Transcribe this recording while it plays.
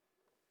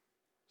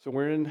So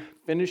we're in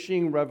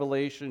finishing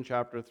Revelation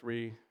chapter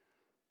 3,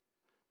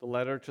 the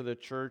letter to the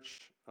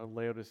church of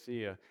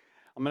Laodicea.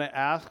 I'm going to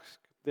ask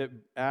that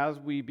as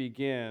we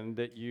begin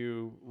that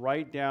you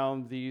write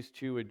down these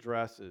two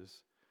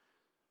addresses.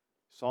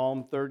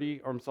 Psalm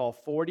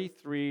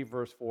 43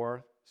 verse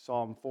 4,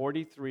 Psalm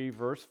 43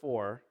 verse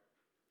 4,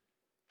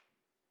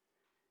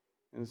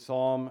 and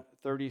Psalm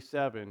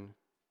 37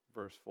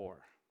 verse 4.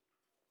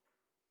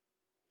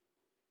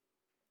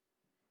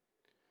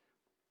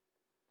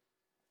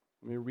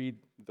 Let me read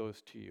those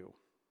to you.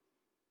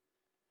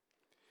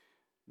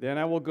 Then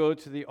I will go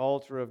to the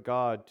altar of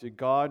God, to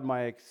God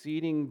my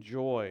exceeding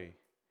joy.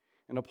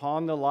 And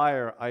upon the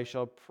lyre I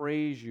shall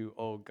praise you,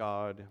 O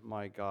God,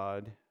 my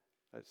God.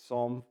 That's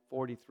Psalm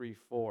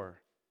 43:4.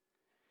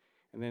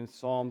 And then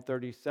Psalm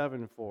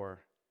 37:4.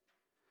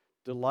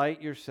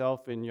 Delight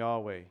yourself in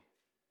Yahweh,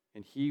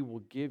 and he will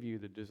give you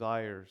the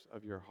desires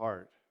of your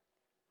heart.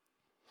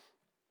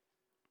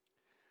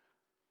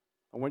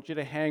 I want you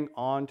to hang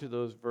on to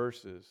those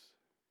verses,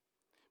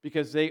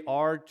 because they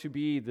are to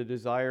be the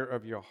desire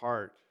of your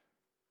heart.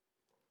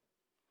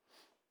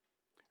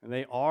 And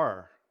they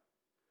are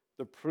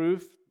the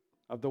proof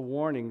of the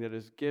warning that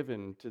is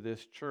given to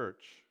this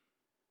church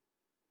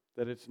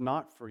that it's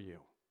not for you.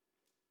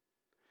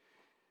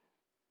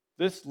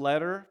 This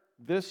letter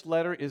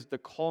is the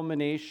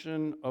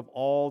culmination of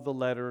all the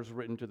letters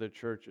written to the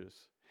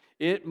churches.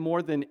 It,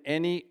 more than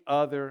any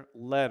other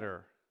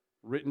letter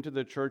written to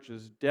the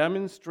churches,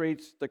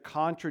 demonstrates the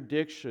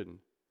contradiction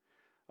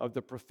of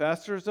the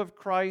professors of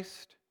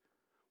Christ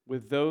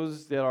with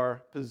those that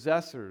are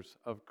possessors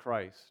of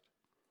Christ.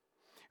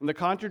 And the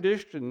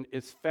contradiction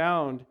is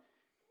found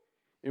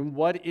in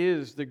what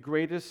is the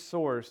greatest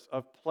source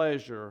of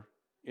pleasure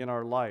in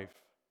our life.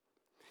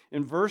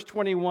 In verse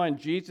 21,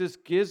 Jesus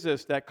gives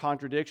us that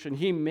contradiction.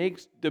 He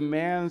makes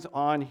demands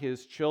on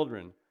his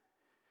children.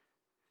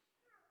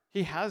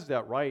 He has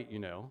that right,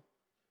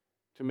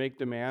 to make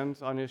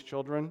demands on his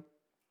children.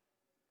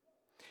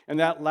 And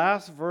that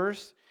last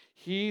verse,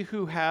 he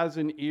who has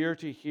an ear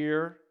to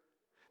hear,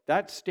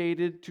 that's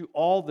stated to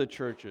all the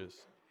churches.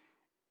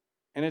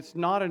 And it's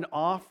not an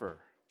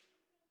offer.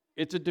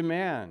 It's a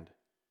demand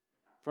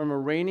from a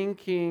reigning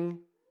king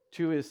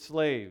to his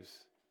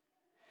slaves.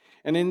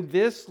 And in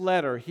this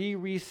letter, he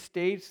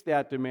restates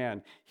that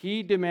demand.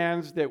 He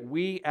demands that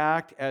we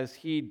act as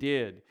he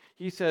did.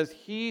 He says,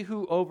 "He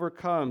who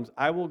overcomes,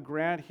 I will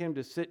grant him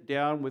to sit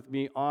down with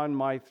me on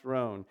my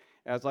throne,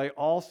 as I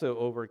also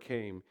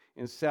overcame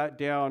and sat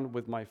down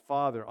with my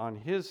Father on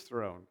his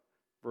throne."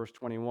 Verse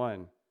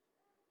 21.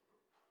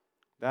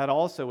 That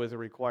also is a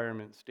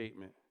requirement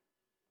statement.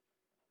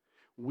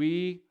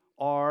 We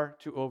are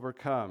to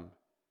overcome,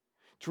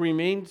 to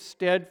remain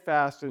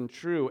steadfast and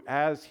true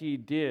as he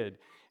did.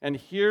 And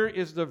here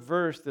is the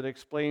verse that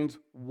explains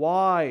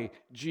why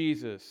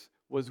Jesus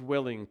was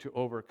willing to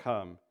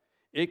overcome.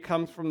 It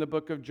comes from the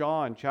book of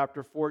John,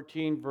 chapter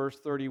 14, verse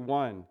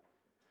 31.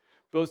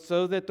 "But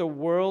so that the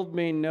world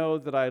may know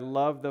that I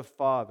love the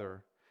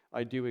Father,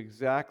 I do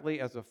exactly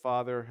as the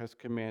Father has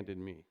commanded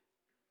me."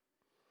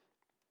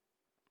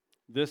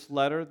 This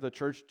letter,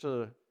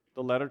 the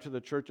letter to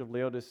the church of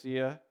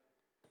Laodicea,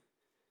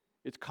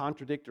 it's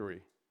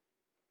contradictory.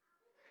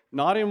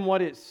 Not in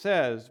what it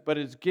says, but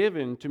it's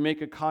given to make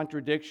a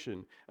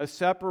contradiction, a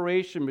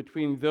separation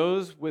between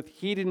those with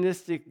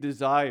hedonistic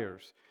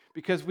desires.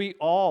 Because we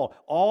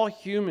all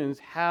humans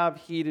have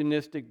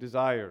hedonistic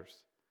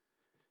desires.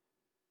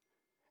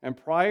 And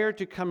prior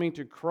to coming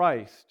to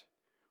Christ,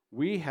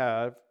 we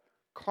have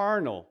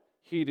carnal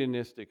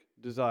hedonistic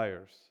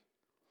desires.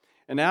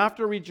 And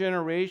after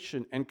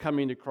regeneration and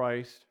coming to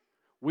Christ,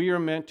 we are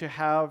meant to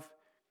have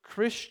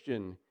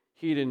Christian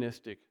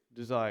hedonistic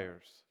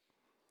desires.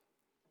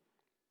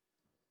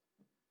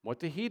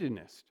 What's a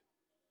hedonist?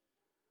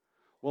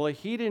 Well, a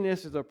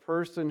hedonist is a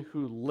person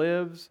who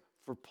lives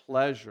for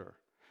pleasure,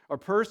 a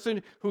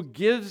person who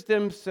gives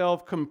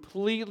themselves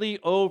completely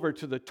over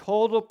to the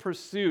total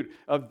pursuit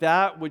of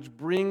that which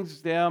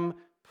brings them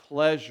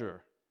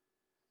pleasure.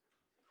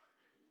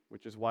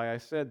 Which is why I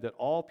said that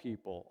all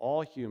people,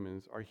 all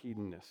humans, are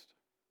hedonists.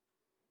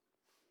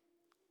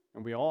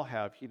 And we all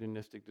have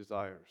hedonistic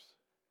desires,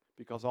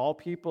 because all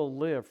people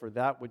live for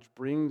that which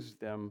brings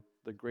them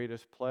the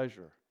greatest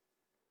pleasure.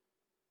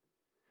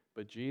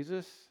 But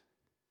Jesus,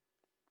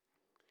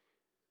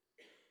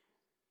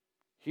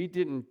 he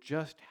didn't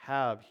just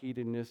have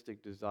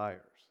hedonistic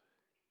desires.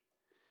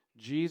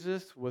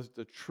 Jesus was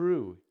the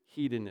true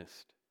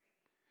hedonist,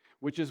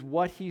 which is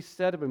what he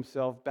said of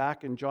himself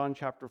back in John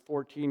chapter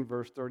 14,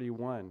 verse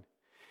 31.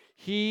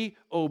 He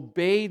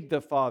obeyed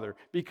the Father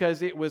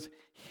because it was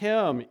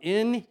him,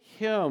 in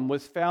him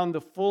was found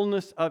the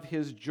fullness of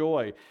his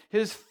joy.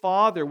 His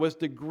Father was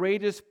the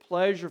greatest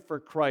pleasure for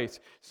Christ,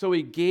 so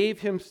he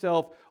gave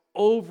himself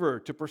over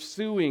to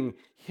pursuing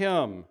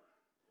him.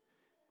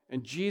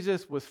 And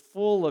Jesus was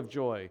full of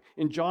joy.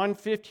 In John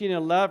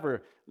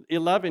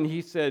 15:11,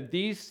 he said,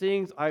 "These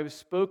things I have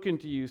spoken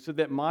to you so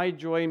that my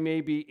joy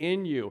may be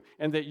in you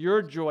and that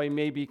your joy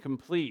may be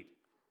complete."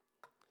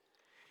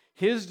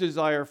 His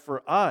desire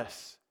for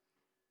us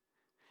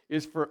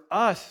is for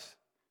us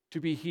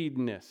to be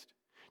hedonist,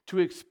 to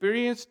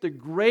experience the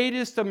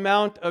greatest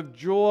amount of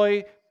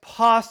joy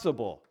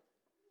possible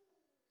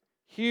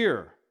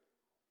here,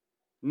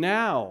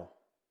 now.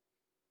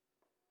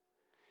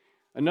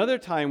 Another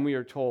time we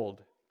are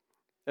told,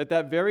 at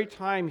that very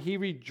time he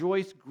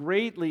rejoiced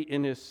greatly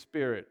in his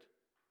spirit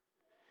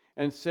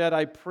and said,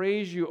 I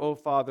praise you, O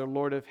Father,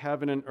 Lord of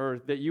heaven and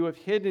earth, that you have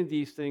hidden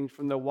these things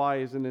from the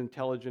wise and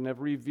intelligent, have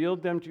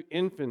revealed them to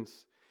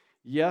infants.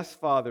 Yes,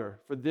 Father,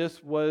 for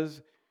this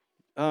was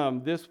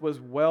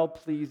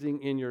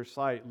well-pleasing in your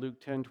sight.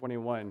 Luke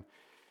 10:21.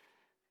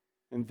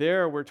 And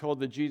there we're told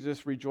that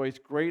Jesus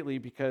rejoiced greatly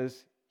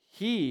because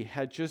he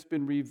had just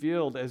been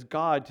revealed as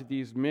God to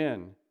these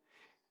men.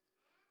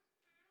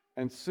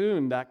 And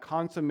soon that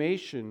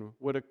consummation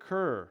would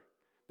occur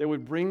that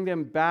would bring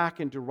them back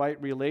into right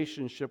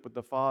relationship with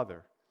the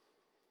Father.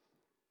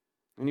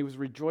 And he was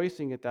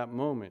rejoicing at that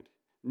moment,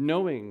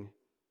 knowing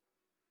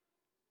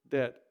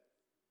that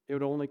it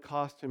would only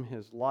cost him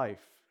his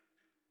life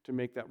to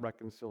make that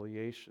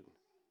reconciliation.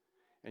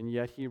 And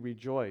yet he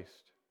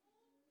rejoiced.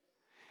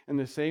 And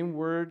the same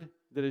word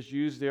that is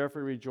used there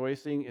for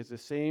rejoicing is the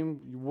same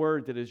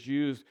word that is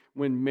used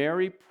when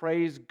Mary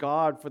praised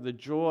God for the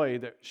joy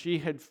that she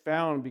had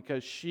found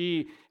because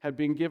she had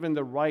been given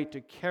the right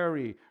to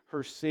carry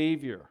her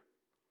Savior.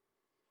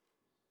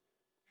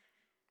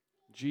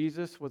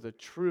 Jesus was a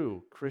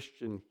true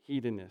Christian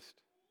hedonist.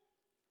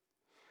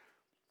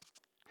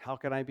 How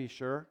can I be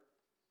sure?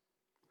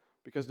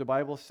 Because the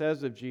Bible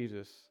says of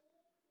Jesus,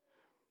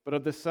 but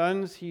of the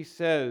sons he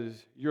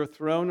says, your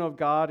throne, O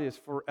God, is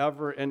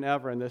forever and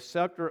ever, and the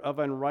scepter of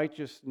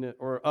unrighteousness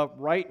or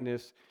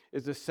uprightness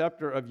is the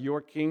scepter of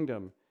your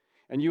kingdom.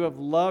 And you have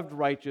loved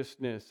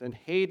righteousness and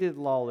hated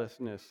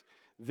lawlessness.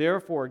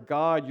 Therefore,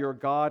 God, your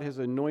God, has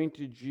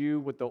anointed you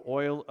with the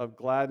oil of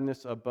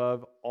gladness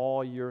above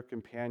all your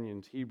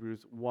companions.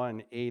 Hebrews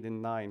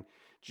 1:8-9.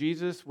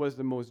 Jesus was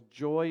the most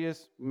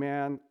joyous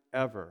man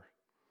ever.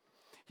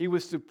 He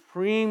was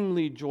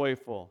supremely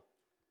joyful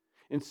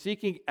in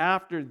seeking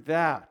after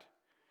that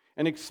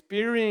and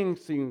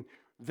experiencing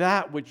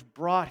that which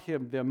brought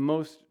him the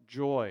most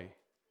joy.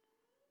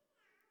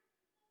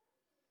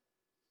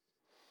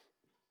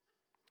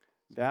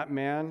 That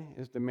man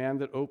is the man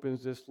that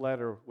opens this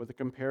letter with a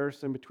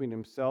comparison between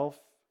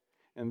himself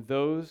and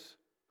those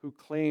who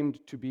claimed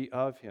to be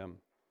of him.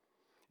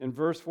 In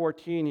verse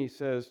 14, he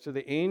says, to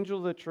the angel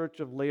of the church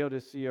of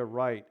Laodicea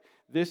write,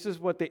 this is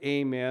what the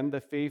Amen, the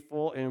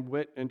faithful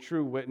and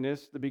true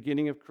witness, the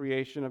beginning of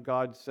creation of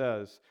God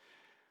says.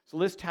 So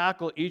let's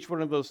tackle each one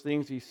of those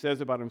things he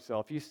says about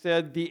himself. He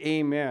said the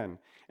Amen.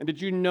 And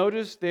did you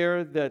notice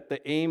there that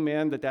the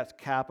Amen, that's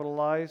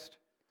capitalized?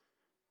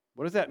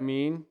 What does that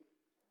mean?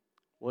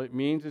 Well, it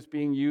means it's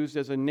being used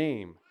as a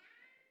name.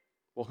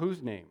 Well,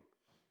 whose name?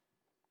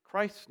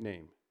 Christ's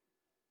name.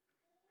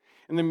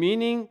 And the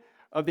meaning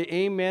of the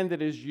Amen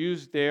that is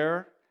used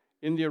there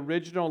in the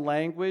original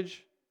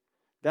language,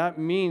 that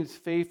means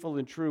faithful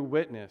and true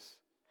witness.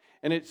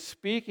 And it's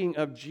speaking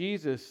of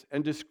Jesus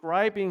and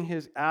describing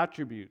his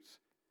attributes,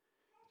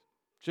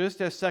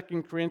 just as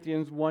 2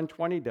 Corinthians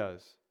 1:20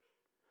 does.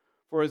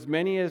 For as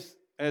many as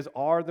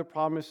are the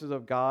promises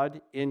of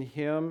God, in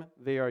him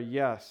they are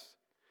yes.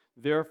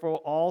 Therefore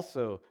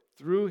also,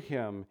 through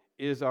him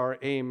is our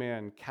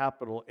Amen,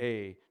 capital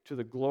A, to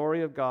the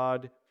glory of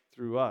God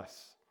through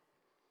us.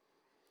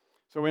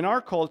 So in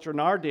our culture, in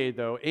our day,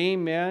 though,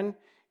 Amen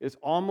is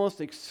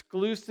almost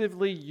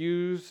exclusively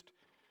used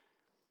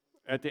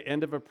at the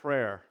end of a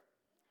prayer.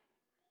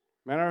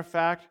 Matter of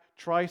fact,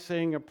 try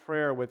saying a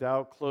prayer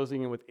without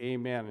closing it with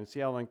amen and see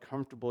how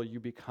uncomfortable you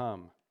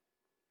become.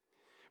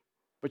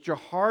 But you're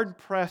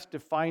hard-pressed to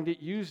find it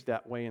used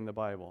that way in the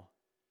Bible.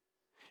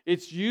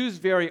 It's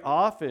used very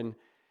often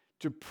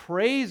to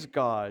praise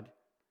God,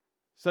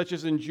 such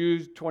as in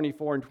Jude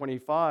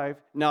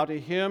 24:25. Now to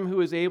him who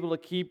is able to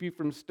keep you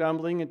from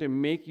stumbling and to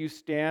make you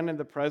stand in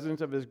the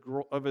presence of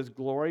his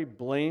glory,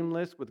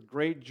 blameless with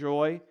great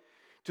joy,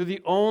 to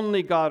the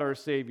only God our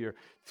Savior,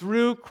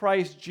 through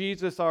Christ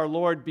Jesus our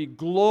Lord, be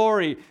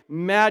glory,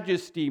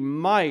 majesty,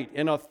 might,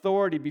 and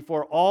authority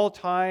before all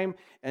time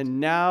and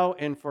now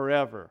and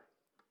forever.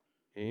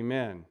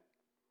 Amen.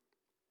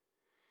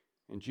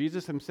 And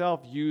Jesus himself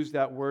used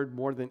that word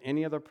more than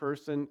any other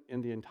person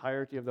in the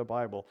entirety of the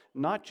Bible.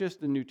 Not just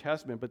the New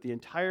Testament, but the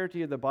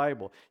entirety of the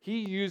Bible. He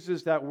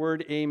uses that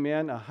word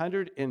amen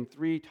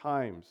 103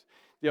 times.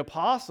 The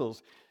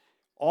apostles,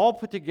 all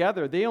put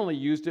together, they only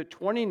used it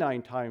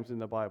 29 times in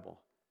the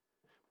Bible.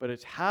 But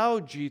it's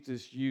how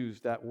Jesus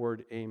used that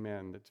word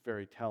amen that's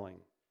very telling.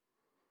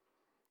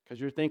 Because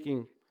you're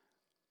thinking,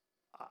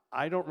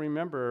 I don't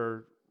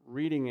remember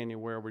reading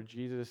anywhere where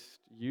Jesus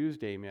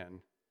used amen,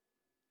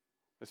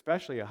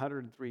 especially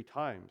 103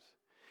 times.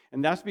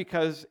 And that's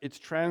because it's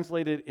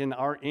translated in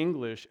our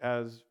English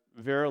as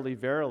verily,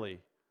 verily,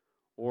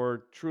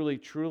 or truly,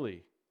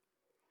 truly.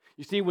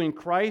 You see, when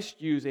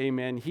Christ used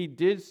amen, he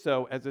did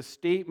so as a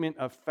statement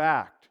of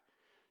fact.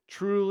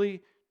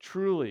 Truly,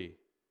 truly.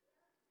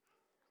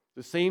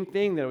 The same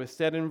thing that was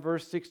said in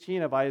verse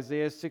 16 of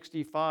Isaiah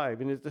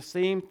 65, and it's the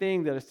same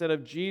thing that is said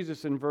of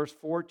Jesus in verse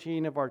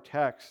 14 of our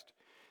text.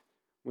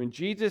 When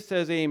Jesus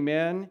says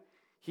amen,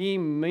 he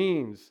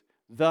means,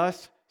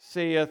 thus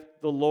saith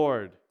the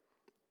Lord.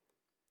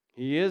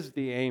 He is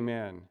the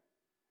amen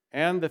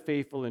and the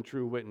faithful and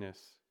true witness.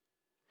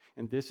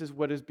 And this is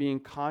what is being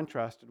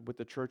contrasted with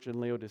the church in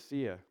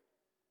Laodicea.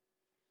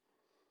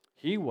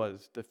 He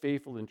was the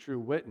faithful and true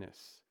witness,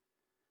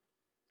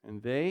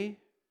 and they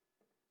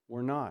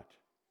were not.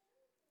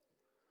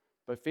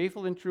 But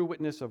faithful and true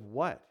witness of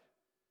what?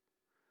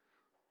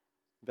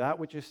 That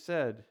which is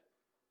said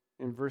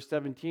in verse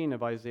 17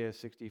 of Isaiah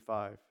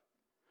 65.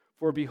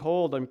 For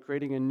behold, I'm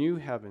creating a new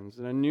heavens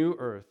and a new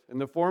earth, and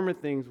the former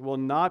things will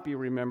not be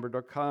remembered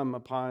or come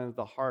upon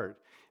the heart.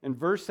 And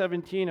verse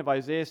 17 of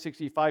Isaiah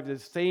 65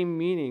 is the same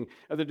meaning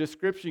of the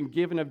description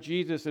given of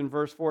Jesus in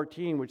verse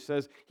 14, which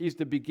says he's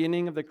the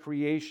beginning of the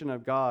creation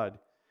of God.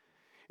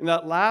 In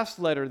that last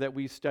letter that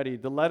we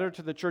studied, the letter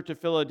to the church of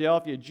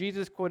Philadelphia,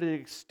 Jesus quoted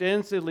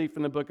extensively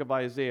from the book of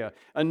Isaiah,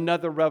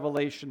 another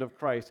revelation of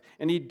Christ.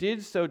 And he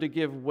did so to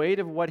give weight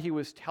of what he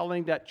was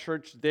telling that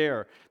church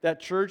there, that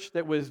church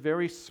that was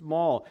very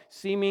small,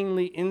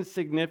 seemingly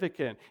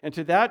insignificant. And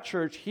to that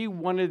church, he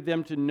wanted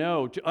them to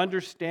know, to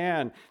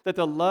understand that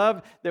the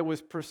love that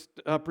was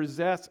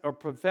professed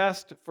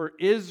for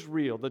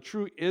Israel, the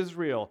true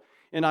Israel,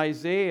 in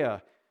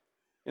Isaiah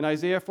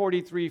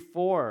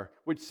 43:4,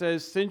 which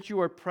says, since you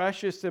are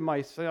precious in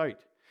my sight,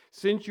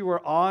 since you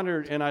are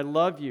honored and I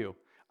love you,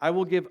 I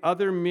will give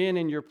other men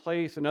in your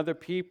place and other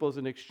peoples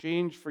in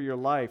exchange for your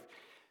life.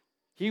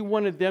 He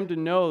wanted them to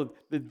know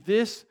that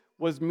this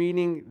was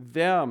meaning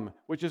them,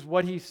 which is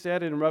what he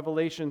said in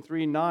Revelation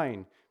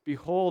 3:9.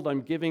 Behold,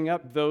 I'm giving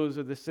up those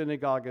of the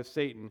synagogue of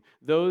Satan,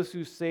 those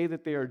who say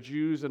that they are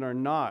Jews and are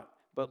not,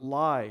 but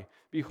lie.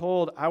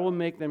 Behold, I will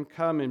make them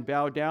come and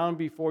bow down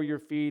before your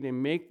feet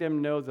and make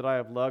them know that I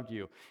have loved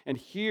you. And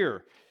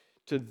here,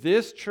 to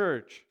this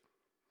church,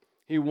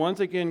 he once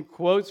again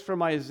quotes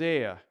from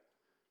Isaiah,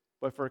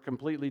 but for a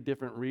completely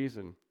different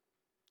reason.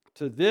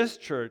 To this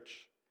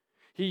church,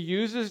 he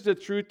uses the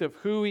truth of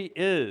who he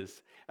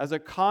is as a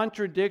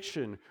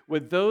contradiction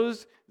with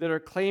those that are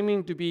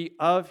claiming to be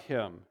of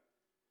him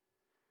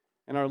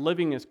and are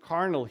living as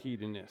carnal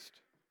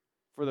hedonists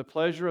for the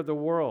pleasure of the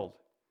world.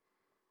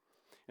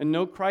 And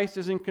no, Christ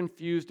isn't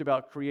confused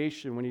about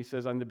creation when he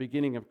says, I'm the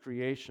beginning of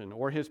creation,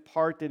 or his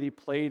part that he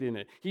played in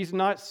it. He's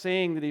not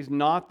saying that he's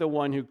not the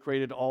one who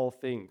created all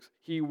things.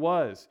 He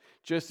was,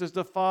 just as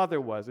the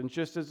Father was, and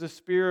just as the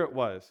Spirit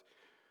was.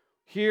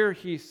 Here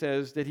he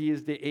says that he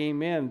is the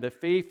Amen, the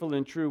faithful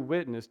and true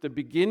witness, the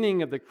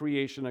beginning of the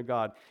creation of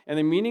God. And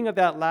the meaning of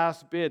that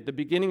last bit, the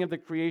beginning of the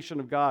creation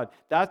of God,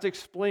 that's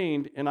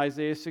explained in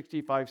Isaiah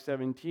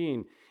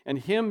 65:17. And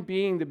him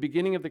being the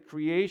beginning of the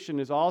creation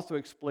is also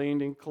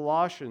explained in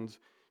Colossians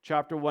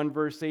chapter 1,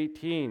 verse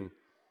 18.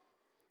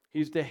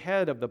 He's the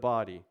head of the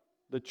body,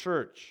 the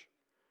church,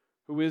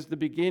 who is the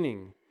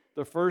beginning,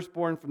 the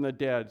firstborn from the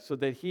dead, so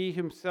that he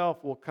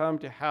himself will come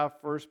to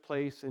have first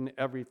place in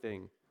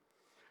everything.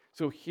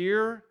 So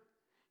here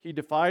he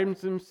defines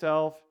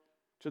himself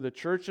to the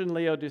church in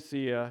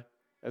Laodicea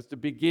as the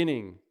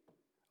beginning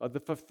of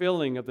the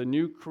fulfilling of the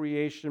new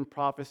creation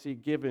prophecy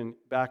given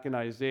back in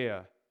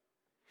Isaiah.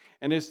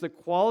 And it's the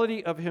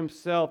quality of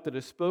himself that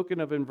is spoken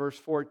of in verse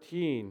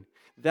 14,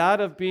 that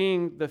of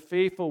being the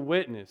faithful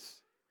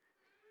witness.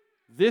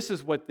 This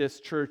is what this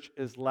church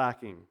is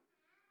lacking.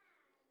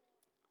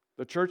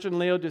 The church in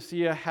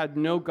Laodicea had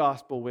no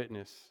gospel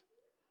witness.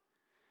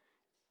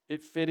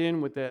 It fit in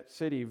with that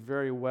city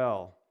very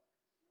well.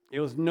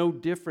 It was no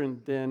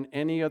different than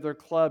any other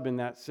club in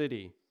that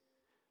city.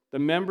 The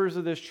members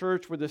of this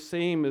church were the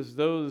same as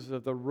those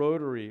of the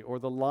Rotary or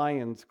the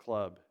Lions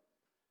Club.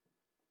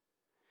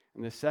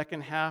 And the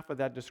second half of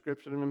that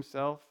description of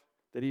himself,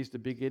 that he's the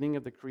beginning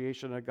of the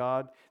creation of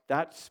God,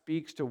 that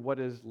speaks to what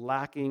is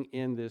lacking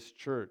in this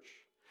church.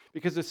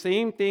 Because the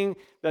same thing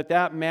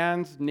that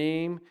man's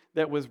name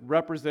that was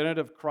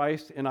representative of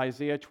Christ in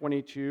Isaiah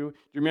 22, do you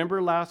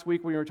remember last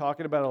week when we were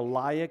talking about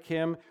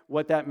Eliakim,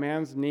 what that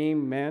man's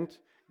name meant?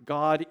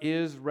 God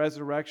is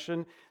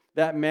resurrection.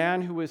 That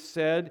man who has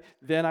said,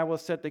 then I will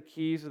set the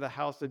keys of the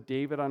house of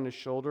David on his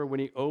shoulder. When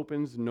he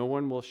opens, no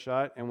one will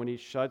shut. And when he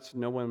shuts,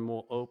 no one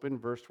will open.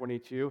 Verse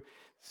 22.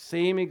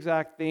 Same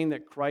exact thing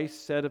that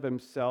Christ said of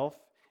himself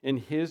in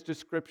his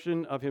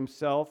description of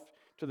himself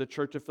to the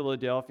church of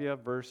Philadelphia,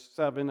 verse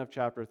 7 of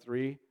chapter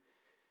 3.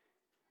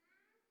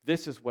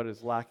 This is what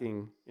is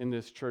lacking in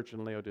this church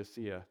in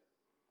Laodicea.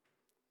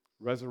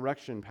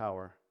 Resurrection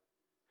power.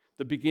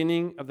 The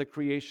beginning of the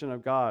creation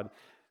of God.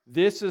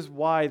 This is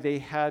why they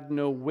had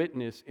no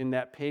witness in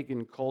that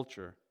pagan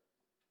culture.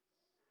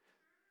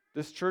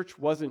 This church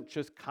wasn't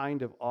just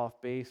kind of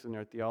off base in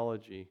their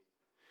theology.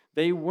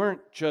 They weren't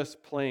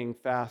just playing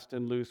fast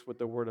and loose with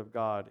the Word of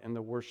God and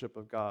the worship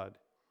of God.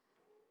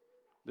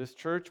 This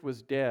church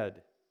was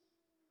dead.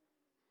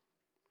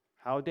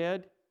 How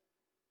dead?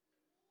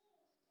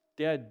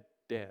 Dead.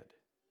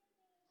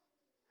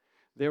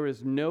 There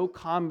is no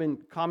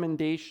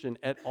commendation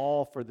at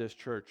all for this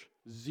church.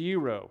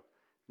 Zero.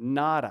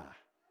 Nada.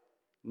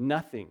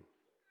 Nothing.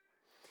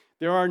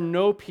 There are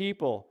no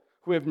people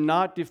who have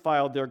not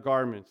defiled their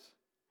garments,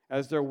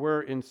 as there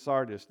were in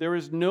Sardis. There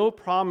is no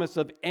promise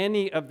of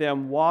any of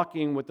them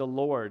walking with the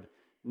Lord.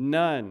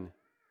 None.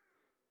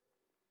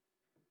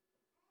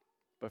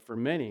 But for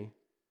many,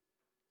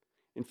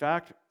 in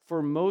fact,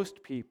 for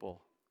most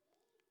people,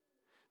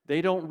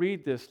 they don't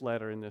read this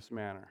letter in this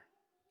manner.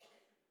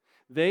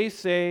 They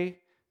say,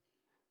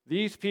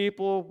 these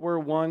people were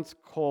once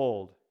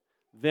cold,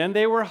 then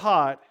they were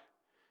hot,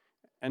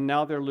 and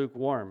now they're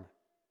lukewarm.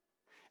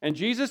 And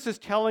Jesus is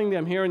telling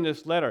them here in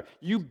this letter,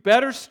 you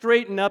better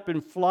straighten up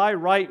and fly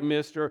right,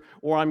 mister,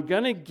 or I'm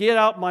going to get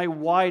out my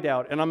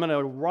whiteout and I'm going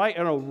to write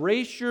and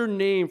erase your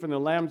name from the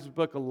Lamb's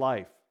Book of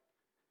Life.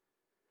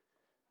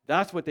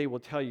 That's what they will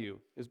tell you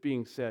is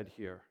being said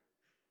here.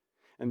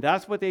 And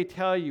that's what they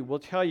will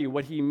tell you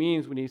what he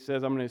means when he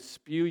says, I'm going to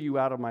spew you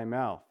out of my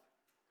mouth.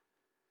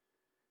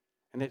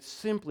 And it's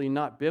simply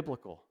not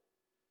biblical.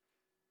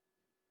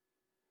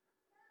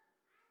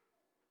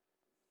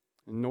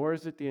 Nor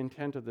is it the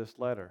intent of this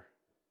letter.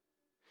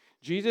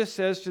 Jesus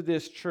says to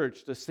this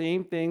church the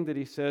same thing that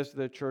he says to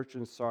the church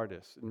in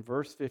Sardis. In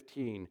verse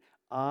 15,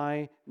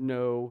 I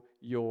know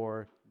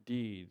your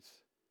deeds.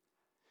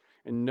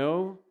 And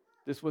no,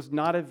 this was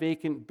not a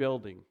vacant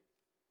building.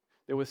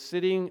 It was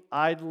sitting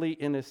idly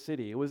in a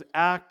city. It was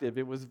active,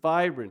 it was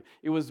vibrant,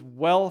 it was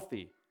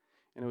wealthy,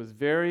 and it was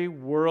very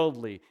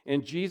worldly.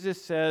 And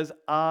Jesus says,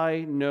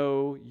 I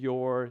know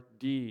your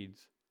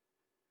deeds.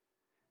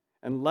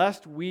 And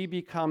lest we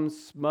become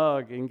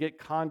smug and get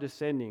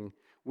condescending,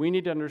 we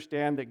need to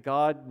understand that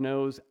God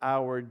knows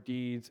our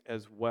deeds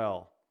as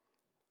well.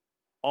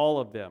 All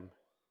of them.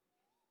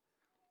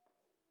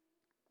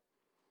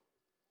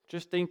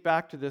 Just think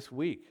back to this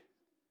week.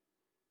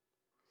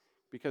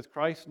 Because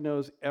Christ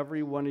knows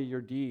every one of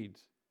your deeds.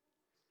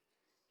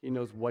 He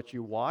knows what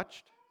you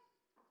watched.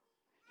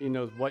 He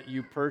knows what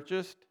you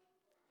purchased.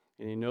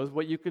 And he knows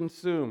what you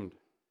consumed.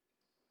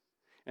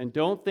 And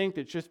don't think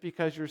that just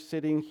because you're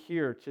sitting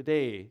here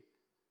today,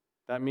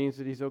 that means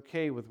that he's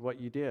okay with what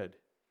you did.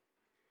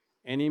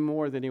 Any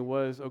more than he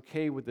was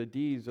okay with the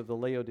deeds of the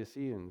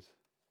Laodiceans.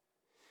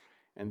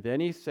 And then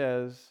he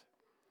says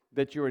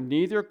that you are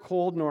neither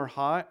cold nor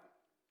hot.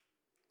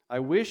 I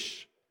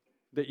wish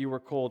that you were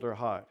cold or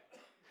hot.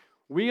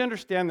 We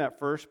understand that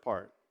first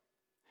part,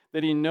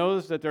 that he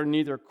knows that they're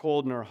neither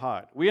cold nor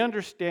hot. We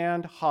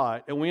understand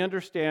hot and we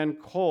understand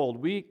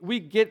cold. We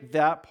get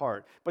that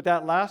part. But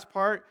that last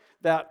part,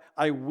 that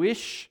I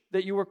wish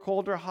that you were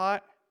cold or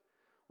hot,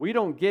 we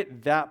don't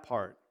get that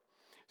part.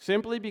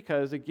 Simply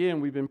because, again,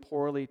 we've been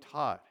poorly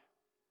taught.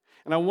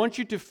 And I want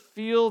you to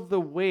feel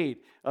the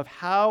weight of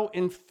how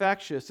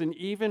infectious and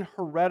even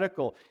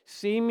heretical,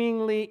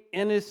 seemingly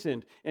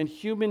innocent and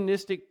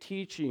humanistic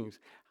teachings,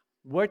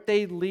 what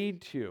they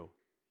lead to.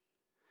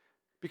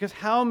 Because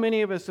how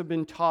many of us have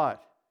been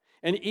taught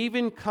and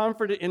even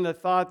comforted in the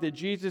thought that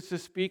Jesus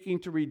is speaking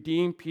to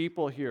redeemed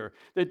people here,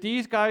 that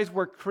these guys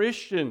were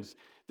Christians,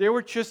 they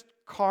were just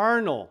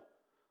carnal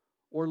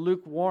or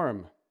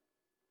lukewarm.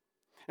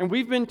 And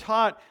we've been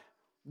taught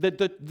that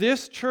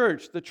this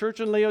church, the church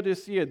in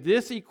Laodicea,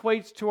 this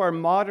equates to our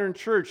modern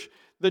church,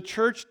 the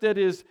church that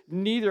is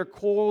neither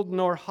cold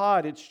nor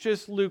hot, it's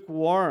just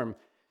lukewarm.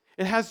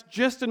 It has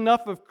just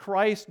enough of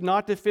Christ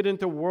not to fit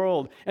into the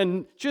world,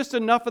 and just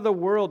enough of the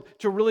world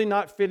to really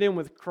not fit in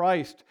with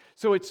Christ.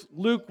 So it's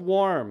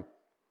lukewarm.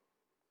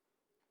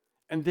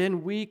 And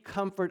then we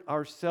comfort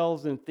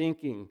ourselves in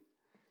thinking,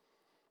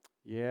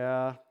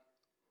 yeah,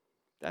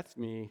 that's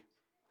me.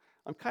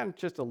 I'm kind of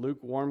just a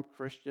lukewarm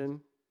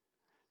Christian.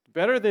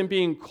 Better than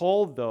being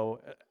cold,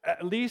 though.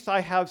 At least I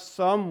have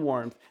some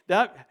warmth.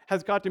 That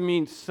has got to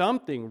mean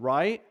something,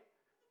 right?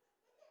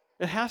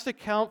 It has to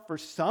count for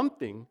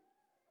something.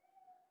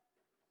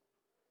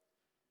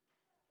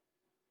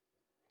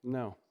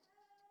 No.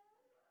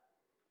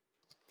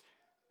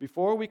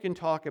 Before we can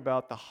talk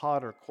about the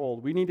hot or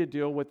cold, we need to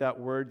deal with that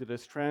word that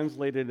is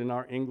translated in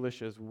our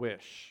English as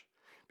wish.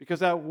 Because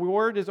that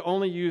word is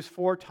only used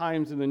 4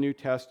 times in the New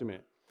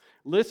Testament.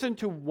 Listen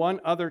to one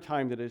other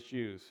time that it's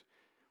used.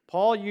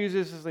 Paul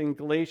uses this in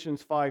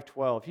Galatians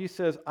 5:12. He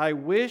says, I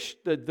wish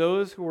that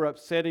those who are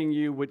upsetting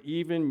you would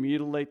even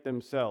mutilate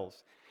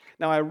themselves.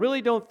 Now, I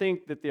really don't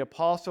think that the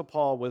Apostle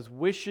Paul was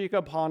wishing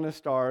upon a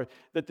star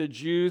that the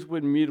Jews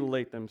would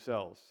mutilate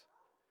themselves.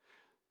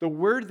 The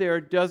word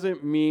there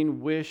doesn't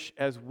mean wish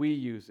as we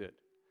use it.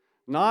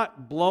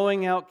 Not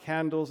blowing out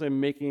candles and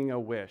making a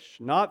wish.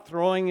 Not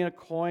throwing a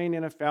coin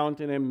in a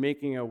fountain and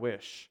making a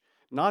wish.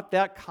 Not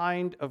that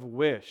kind of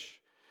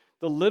wish.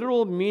 The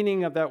literal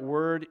meaning of that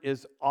word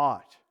is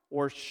ought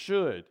or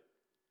should.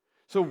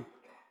 So,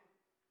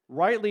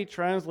 rightly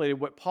translated,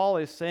 what Paul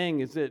is saying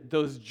is that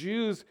those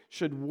Jews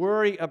should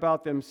worry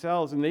about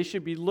themselves and they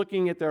should be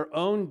looking at their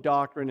own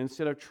doctrine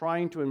instead of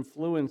trying to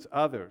influence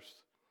others.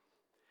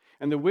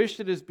 And the wish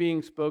that is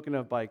being spoken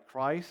of by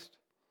Christ,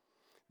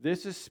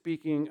 this is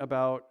speaking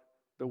about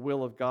the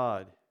will of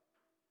God.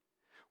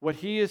 What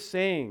he is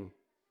saying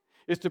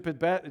is to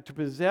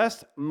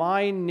possess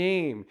my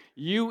name.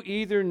 You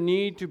either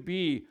need to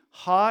be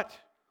hot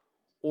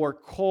or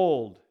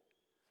cold,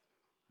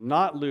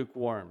 not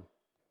lukewarm.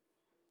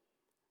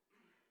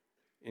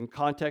 In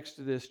context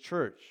to this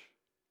church,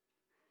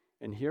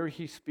 and here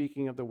he's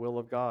speaking of the will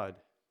of God.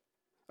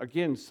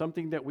 Again,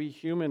 something that we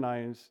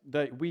humans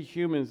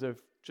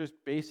have just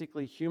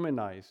basically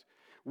humanized.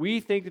 We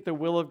think that the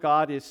will of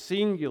God is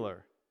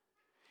singular.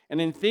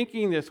 And in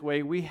thinking this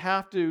way, we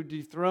have to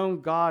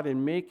dethrone God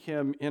and make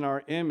him in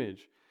our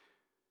image.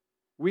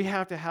 We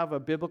have to have a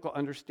biblical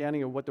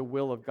understanding of what the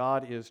will of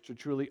God is to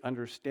truly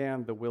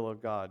understand the will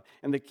of God.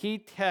 And the key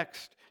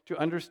text to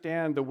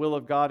understand the will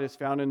of God is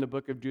found in the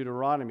book of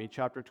Deuteronomy,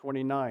 chapter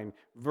 29,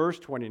 verse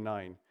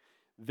 29.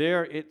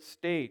 There it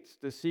states,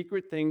 "The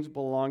secret things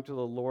belong to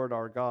the Lord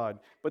our God,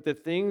 but the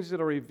things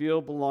that are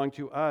revealed belong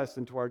to us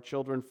and to our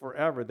children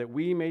forever, that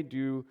we may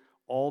do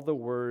all the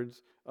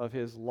words of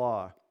his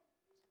law."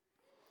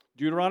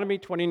 Deuteronomy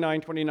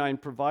 29:29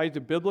 provides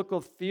a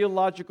biblical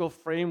theological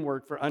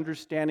framework for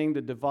understanding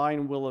the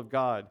divine will of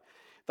God.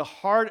 The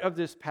heart of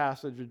this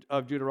passage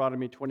of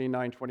Deuteronomy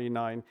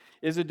 29:29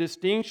 is a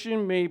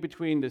distinction made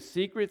between the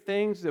secret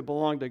things that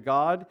belong to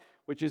God,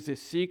 which is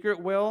his secret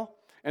will,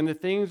 and the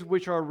things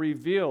which are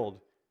revealed,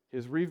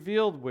 his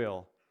revealed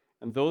will,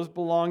 and those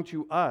belong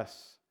to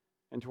us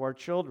and to our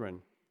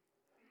children.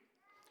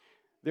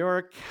 There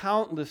are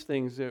countless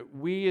things that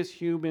we as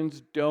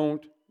humans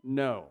don't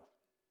know.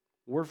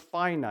 We're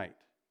finite.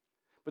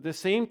 But the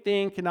same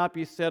thing cannot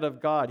be said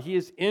of God. He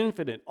is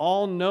infinite,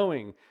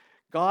 all-knowing.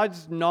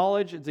 God's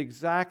knowledge is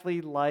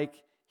exactly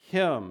like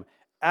him,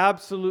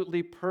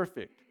 absolutely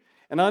perfect.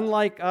 And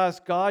unlike us,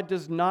 God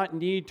does not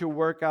need to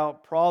work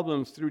out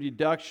problems through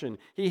deduction.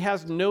 He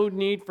has no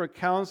need for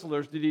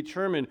counselors to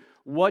determine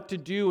what to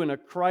do in a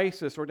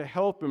crisis or to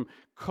help him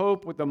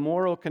cope with a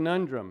moral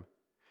conundrum.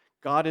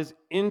 God is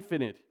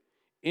infinite,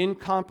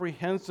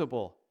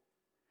 incomprehensible.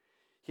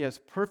 He has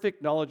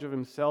perfect knowledge of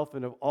himself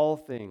and of all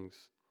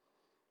things.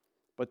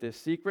 But this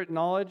secret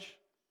knowledge,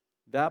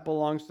 that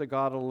belongs to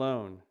God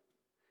alone.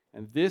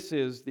 And this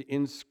is the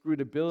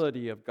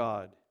inscrutability of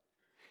God.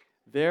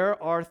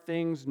 There are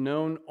things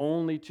known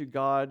only to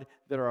God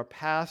that are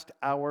past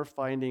our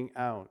finding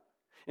out.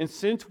 And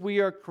since we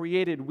are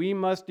created, we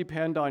must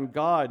depend on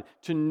God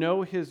to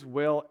know his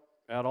will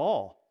at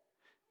all.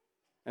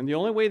 And the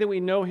only way that we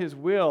know his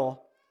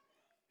will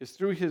is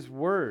through his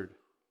word.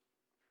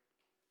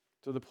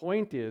 So the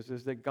point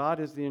is that God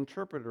is the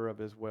interpreter of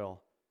his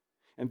will.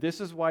 And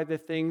this is why the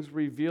things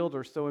revealed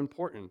are so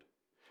important.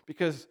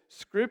 Because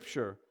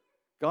Scripture,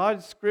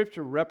 God's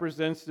Scripture,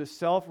 represents the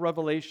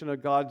self-revelation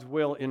of God's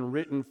will in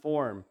written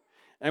form.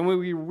 And when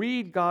we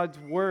read God's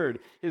Word,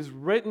 his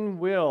written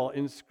will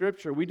in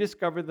Scripture, we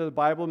discover that the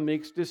Bible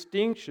makes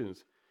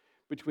distinctions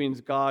between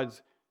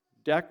God's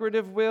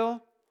decorative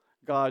will,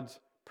 God's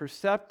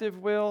perceptive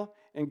will,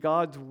 and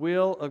God's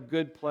will of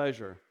good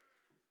pleasure.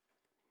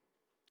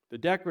 The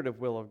decorative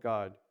will of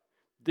God.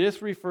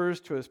 This refers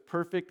to his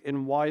perfect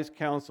and wise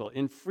counsel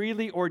in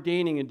freely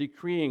ordaining and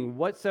decreeing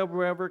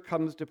whatsoever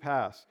comes to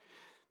pass.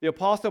 The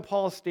Apostle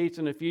Paul states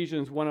in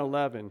Ephesians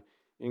 1:11,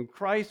 "In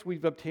Christ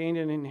we've obtained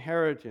an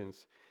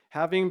inheritance,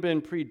 having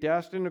been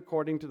predestined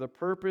according to the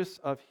purpose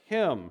of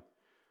him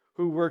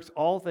who works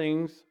all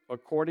things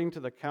according to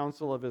the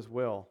counsel of his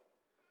will."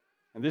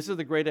 And this is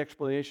the great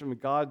explanation of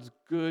God's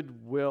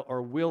good will,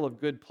 or will of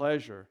good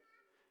pleasure.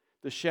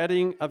 The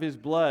shedding of his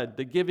blood,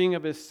 the giving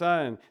of his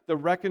son, the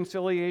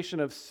reconciliation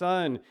of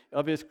some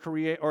of his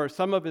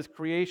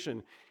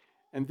creation.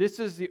 And this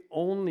is the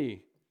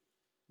only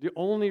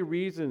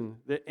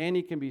reason that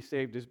any can be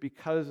saved is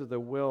because of the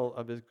will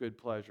of his good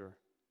pleasure.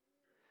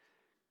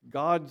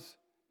 God's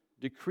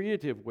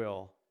decreative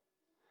will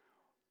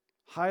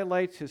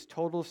highlights his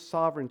total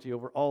sovereignty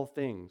over all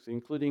things,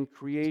 including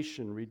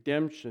creation,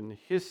 redemption,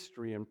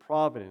 history, and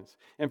providence.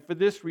 And for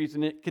this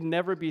reason, it can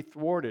never be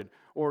thwarted,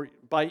 or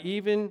by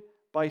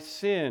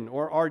sin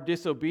or our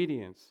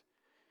disobedience.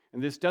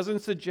 And this doesn't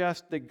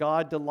suggest that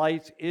God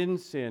delights in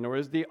sin or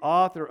is the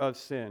author of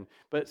sin,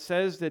 but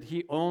says that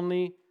he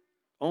only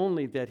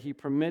that he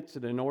permits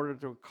it in order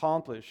to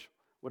accomplish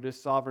what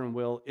his sovereign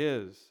will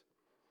is.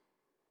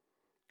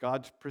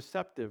 God's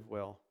preceptive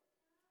will.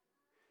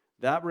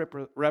 That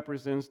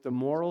represents the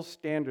moral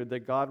standard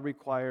that God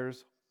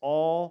requires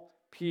all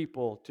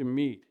people to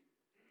meet.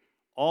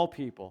 All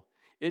people.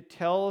 It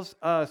tells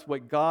us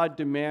what God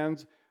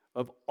demands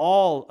of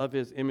all of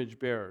his image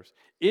bearers.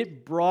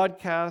 It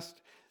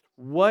broadcasts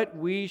what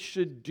we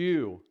should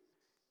do,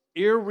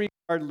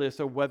 irregardless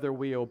of whether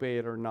we obey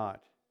it or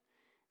not.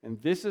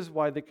 And this is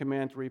why the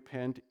command to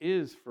repent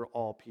is for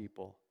all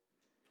people.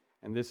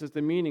 And this is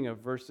the meaning of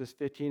verses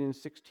 15 and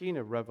 16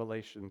 of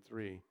Revelation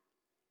 3.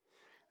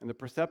 And the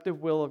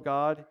preceptive will of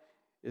God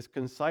is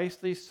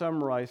concisely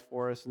summarized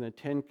for us in the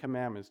Ten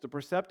Commandments. The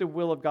preceptive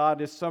will of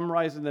God is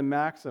summarized in the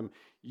maxim,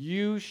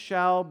 "You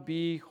shall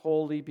be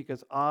holy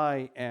because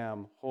I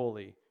am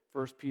holy."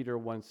 1 Peter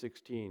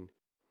 1:16.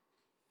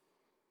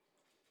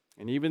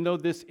 And even though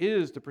this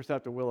is the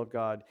preceptive will of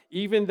God,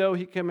 even though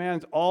he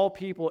commands all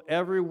people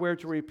everywhere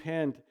to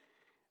repent,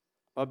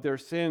 of their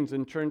sins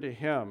and turn to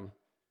Him,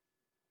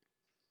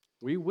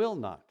 we will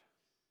not,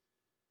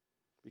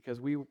 because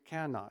we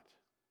cannot.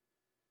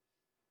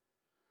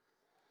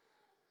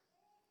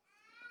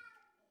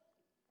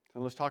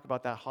 And let's talk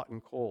about that hot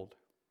and cold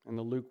and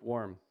the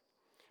lukewarm,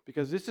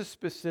 because this is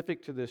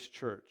specific to this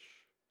church.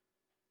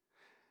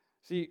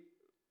 See,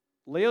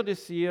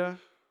 Laodicea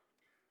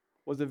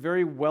was a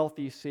very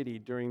wealthy city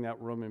during that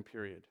Roman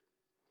period.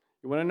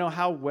 You want to know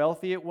how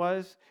wealthy it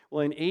was?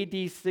 Well, in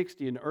AD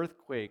 60, an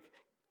earthquake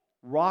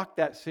rocked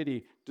that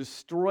city,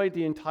 destroyed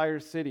the entire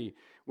city.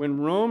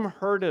 When Rome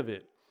heard of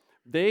it,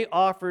 they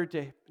offered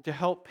to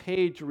help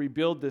pay to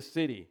rebuild the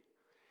city.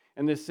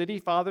 And the city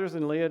fathers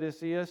in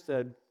Laodicea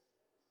said,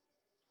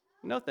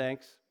 "No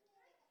thanks,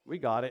 we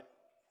got it.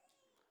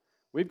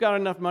 We've got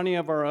enough money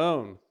of our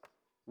own.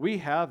 We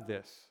have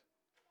this."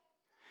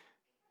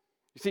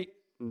 You see,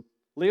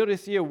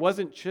 Laodicea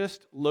wasn't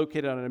just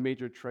located on a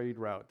major trade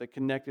route that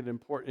connected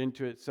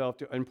into itself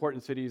to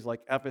important cities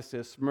like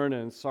Ephesus, Smyrna,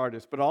 and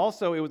Sardis, but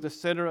also it was a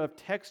center of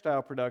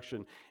textile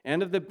production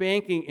and of the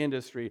banking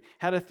industry,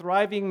 had a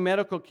thriving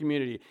medical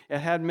community, it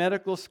had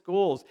medical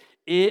schools.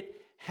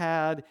 It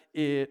had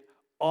it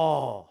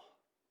all,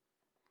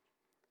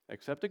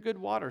 except a good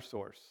water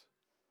source.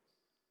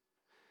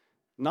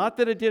 Not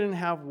that it didn't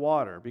have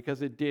water,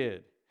 because it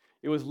did.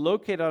 It was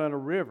located on a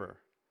river.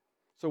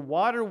 So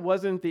water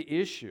wasn't the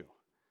issue.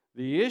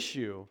 The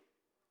issue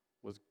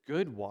was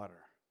good water.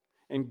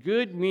 And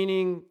good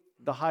meaning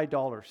the high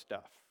dollar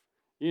stuff.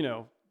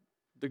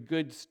 The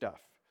good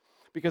stuff.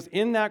 Because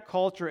in that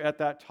culture at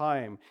that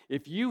time,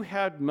 if you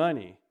had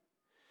money,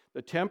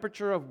 the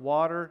temperature of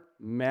water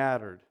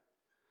mattered.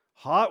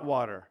 Hot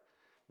water,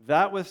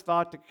 that was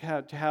thought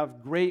to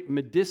have great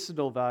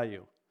medicinal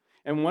value.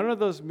 And one of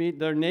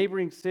their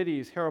neighboring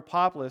cities,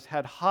 Hierapolis,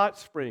 had hot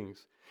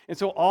springs. And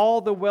so all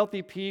the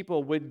wealthy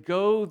people would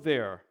go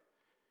there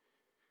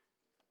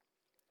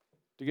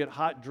to get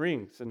hot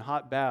drinks and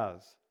hot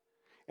baths.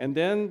 And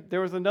then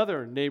there was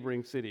another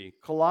neighboring city,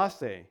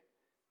 Colossae.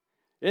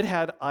 It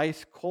had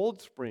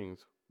ice-cold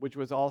springs, which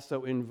was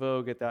also in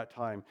vogue at that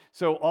time.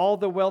 So all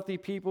the wealthy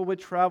people would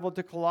travel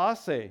to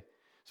Colossae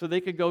so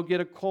they could go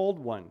get a cold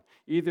one,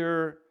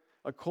 either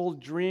a cold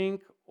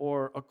drink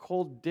or a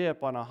cold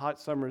dip on a hot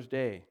summer's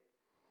day.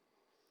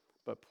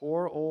 But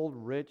poor old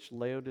rich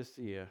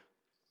Laodicea,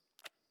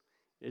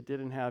 it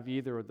didn't have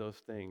either of those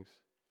things.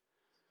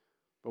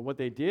 But what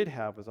they did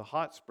have was a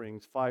hot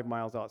springs 5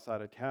 miles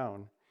outside of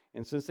town.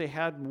 And since they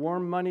had more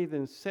money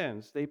than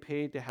sense, they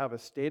paid to have a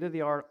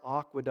state-of-the-art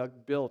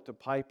aqueduct built to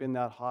pipe in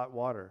that hot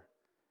water.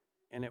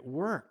 And it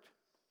worked.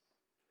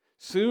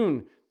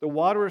 Soon, the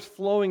water was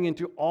flowing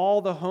into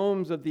all the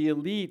homes of the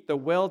elite, the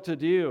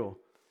well-to-do.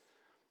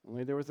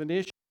 Only there was an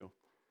issue.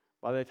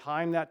 By the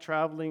time that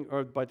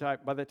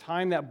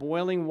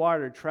boiling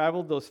water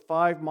traveled those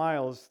 5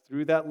 miles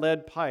through that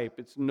lead pipe,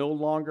 it's no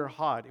longer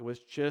hot. It was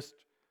just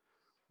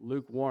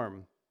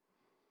lukewarm.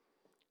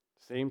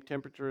 Same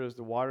temperature as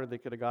the water they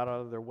could have got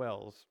out of their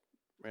wells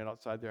right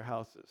outside their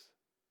houses.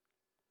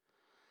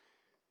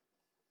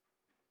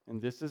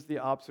 And this is the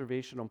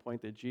observational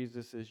point that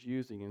Jesus is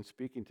using in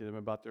speaking to them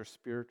about their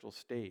spiritual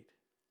state,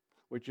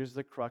 which is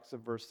the crux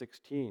of verse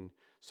 16.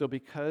 So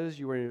because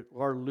you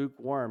are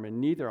lukewarm and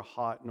neither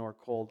hot nor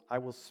cold, I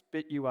will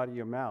spit you out of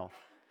your mouth.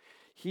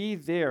 He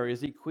there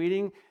is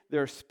equating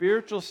their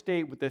spiritual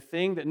state with the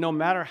thing that no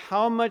matter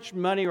how much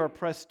money or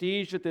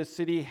prestige that this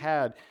city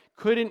had,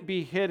 couldn't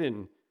be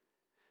hidden.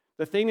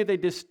 The thing that they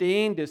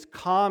disdained is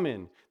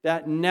common,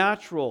 that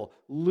natural,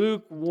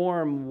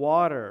 lukewarm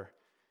water,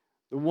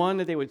 the one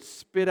that they would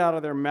spit out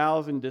of their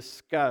mouths in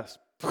disgust.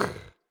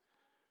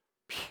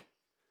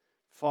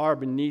 Far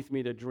beneath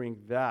me to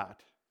drink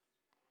that.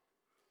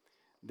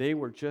 They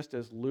were just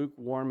as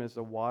lukewarm as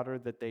the water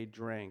that they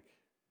drank.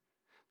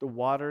 The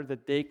water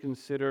that they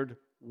considered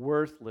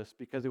worthless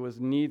because it was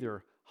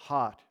neither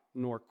hot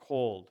nor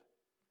cold.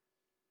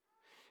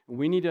 And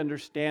we need to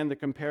understand the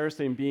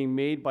comparison being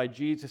made by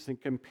Jesus in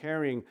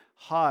comparing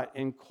hot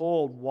and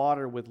cold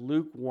water with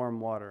lukewarm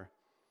water.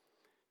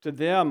 To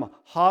them,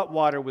 hot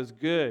water was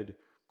good,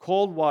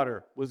 cold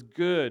water was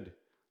good,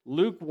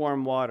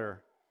 lukewarm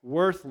water,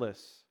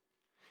 worthless.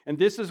 And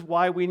this is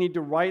why we need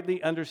to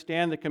rightly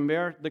understand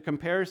the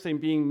comparison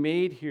being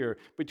made here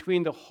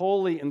between the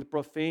holy and the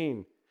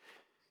profane.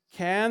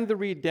 Can the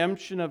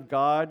redemption of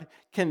God,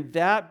 can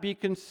that be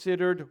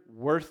considered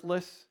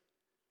worthless?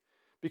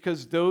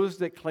 Because those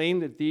that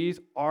claim that these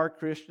are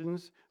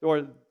Christians,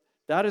 or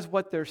that is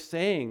what they're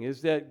saying,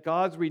 is that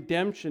God's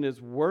redemption is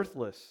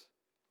worthless.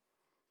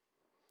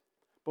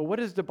 But what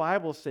does the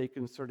Bible say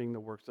concerning the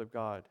works of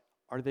God?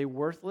 Are they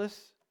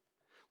worthless?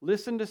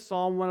 Listen to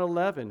Psalm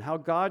 111, how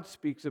God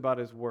speaks about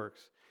his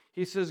works.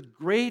 He says,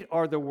 "Great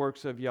are the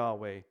works of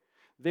Yahweh.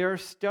 They are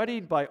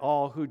studied by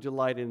all who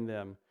delight in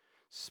them.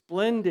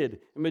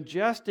 Splendid and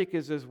majestic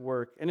is his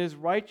work, and his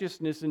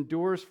righteousness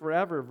endures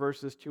forever,"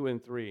 verses 2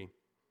 and 3.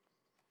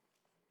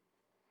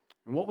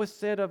 And what was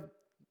said of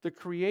the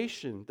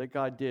creation that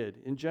God did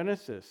in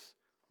Genesis?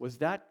 Was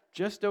that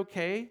just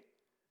okay?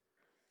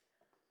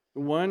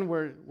 The one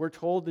where we're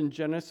told in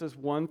Genesis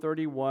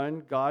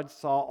 1:31, God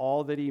saw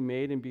all that he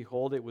made, and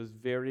behold, it was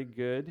very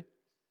good.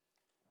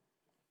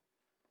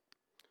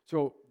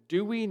 So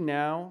do we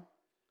now,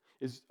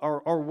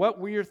 or what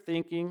we are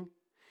thinking,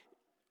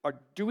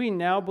 do we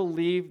now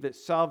believe that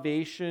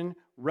salvation,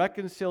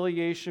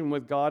 reconciliation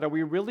with God, are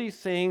we really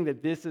saying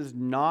that this is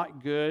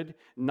not good,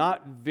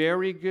 not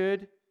very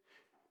good?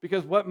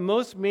 Because what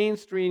most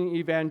mainstream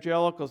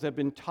evangelicals have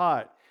been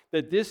taught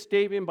that this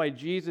statement by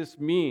Jesus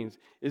means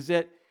is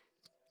that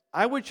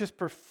I would just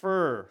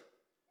prefer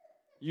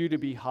you to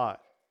be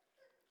hot.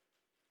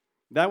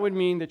 That would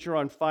mean that you're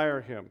on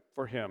fire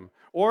for him.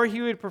 Or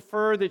he would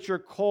prefer that you're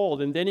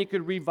cold, and then he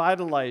could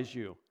revitalize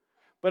you.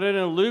 But in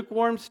a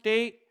lukewarm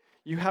state,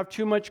 you have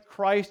too much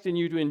Christ in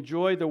you to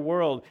enjoy the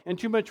world, and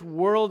too much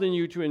world in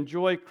you to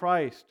enjoy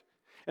Christ.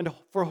 And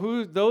for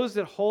those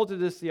that hold to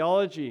this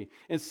theology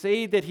and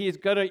say that he is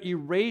going to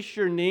erase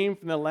your name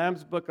from the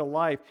Lamb's Book of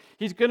Life,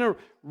 he's going to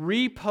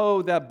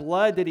repo that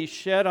blood that he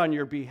shed on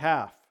your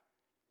behalf.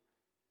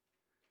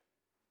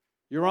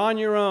 You're on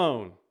your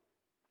own.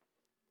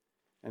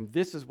 And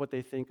this is what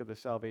they think of the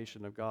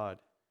salvation of God.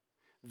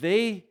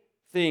 They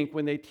think,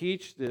 when they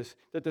teach this,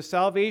 that the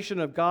salvation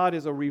of God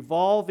is a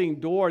revolving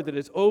door that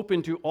is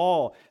open to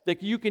all,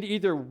 that you can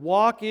either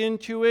walk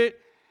into it,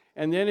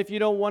 and then if you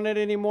don't want it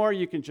anymore,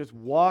 you can just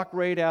walk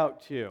right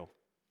out too.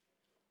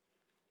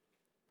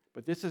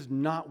 But this is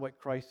not what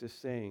Christ is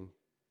saying.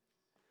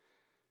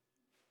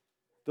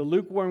 The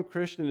lukewarm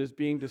Christian is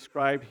being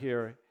described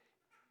here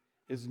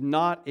is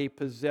not a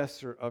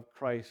possessor of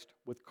Christ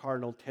with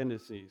carnal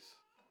tendencies.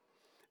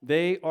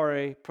 They are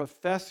a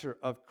professor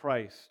of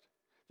Christ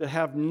that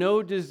have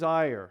no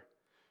desire,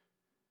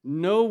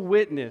 no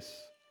witness,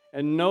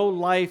 and no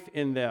life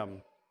in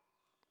them.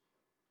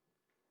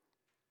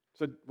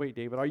 So, wait,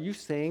 David, are you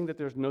saying that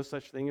there's no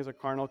such thing as a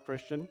carnal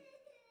Christian?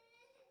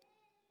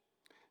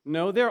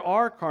 No, there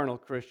are carnal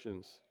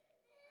Christians.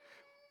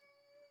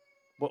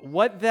 But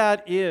what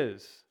that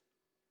is,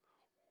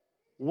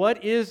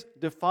 what is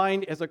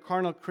defined as a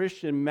carnal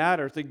Christian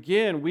matters.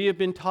 Again, we have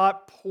been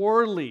taught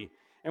poorly,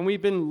 and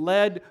we've been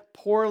led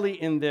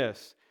poorly in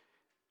this.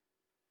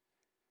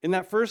 In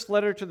that first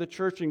letter to the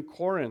church in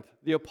Corinth,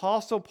 the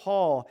Apostle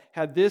Paul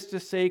had this to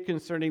say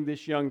concerning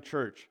this young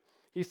church.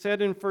 He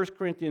said in 1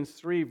 Corinthians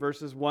 3,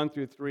 verses 1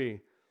 through 3,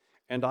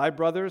 "And I,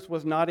 brothers,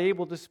 was not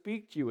able to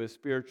speak to you as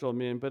spiritual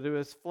men, but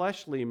as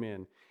fleshly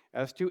men,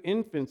 as to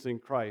infants in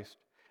Christ.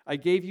 I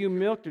gave you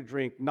milk to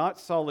drink, not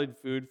solid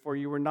food, for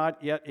you were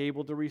not yet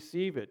able to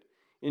receive it.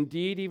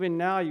 Indeed, even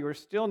now you are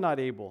still not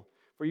able,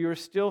 for you are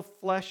still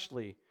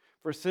fleshly.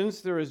 For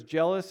since there is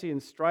jealousy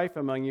and strife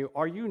among you,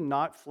 are you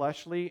not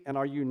fleshly, and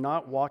are you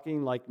not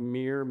walking like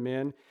mere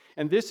men?"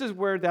 And this is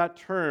where that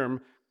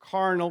term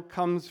carnal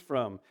comes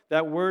from.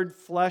 That word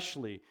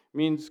fleshly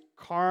means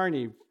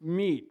carne,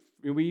 meat.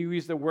 We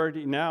use the word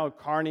now,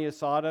 carne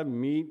asada,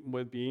 meat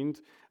with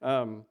beans.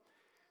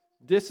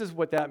 This is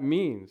what that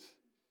means.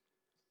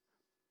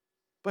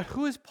 But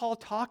who is Paul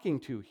talking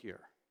to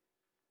here?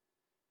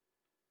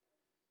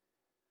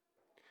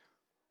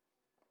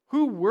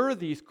 Who were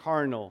these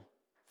carnal,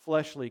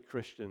 fleshly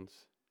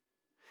Christians?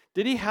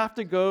 Did he have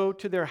to go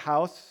to their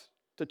house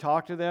to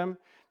talk to them?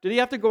 Did he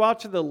have to go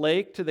out to the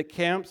lake, to the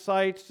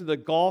campsites, to the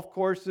golf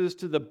courses,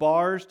 to the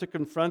bars to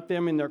confront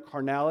them in their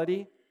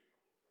carnality?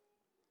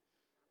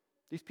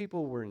 These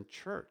people were in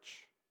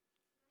church.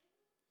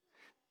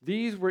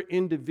 These were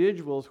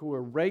individuals who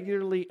were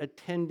regularly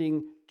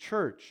attending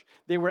church.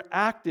 They were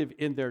active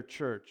in their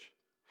church,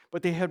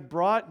 but they had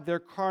brought their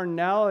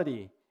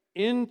carnality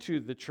into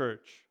the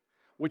church,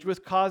 which was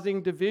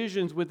causing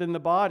divisions within the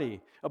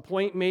body. A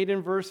point made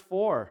in verse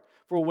 4.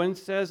 For one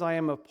says, "I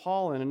am of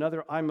Paul," and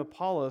another, "I'm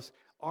Apollos."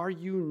 Are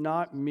you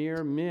not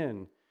mere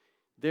men?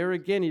 There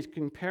again, he's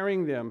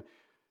comparing them,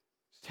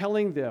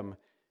 telling them,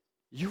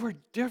 you are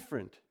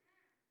different.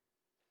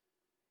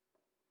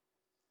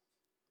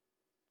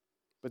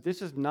 But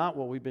this is not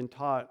what we've been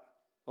taught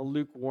a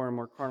lukewarm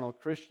or carnal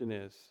Christian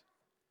is.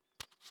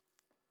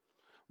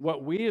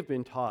 What we have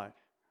been taught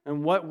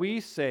and what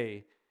we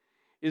say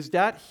is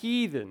that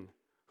heathen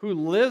who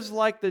lives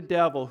like the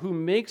devil, who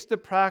makes the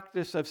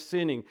practice of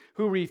sinning,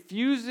 who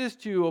refuses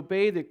to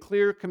obey the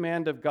clear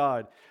command of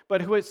God,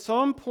 but who at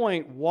some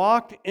point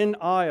walked an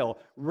aisle,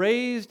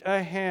 raised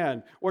a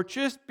hand, or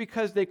just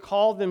because they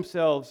call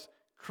themselves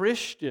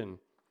Christian,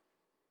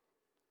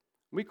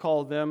 we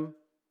call them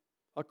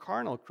a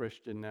carnal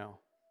Christian now.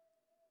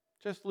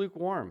 Just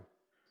lukewarm.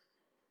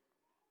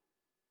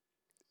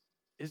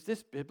 Is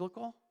this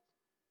biblical?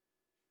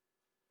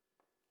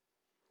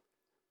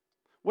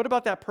 What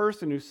about that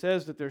person who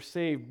says that they're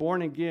saved,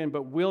 born again,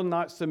 but will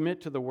not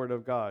submit to the Word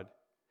of God?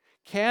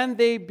 Can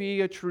they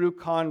be a true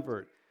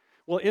convert?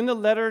 Well, in the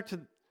letter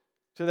to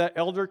that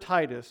elder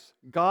Titus,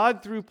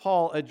 God, through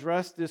Paul,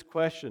 addressed this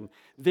question.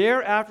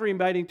 Thereafter,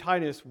 inviting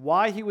Titus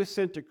why he was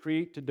sent to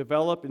Crete to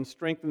develop and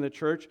strengthen the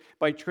church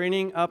by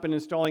training up and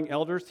installing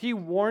elders, he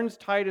warns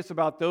Titus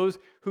about those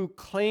who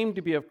claim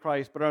to be of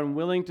Christ but are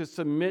unwilling to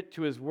submit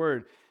to his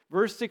word.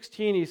 Verse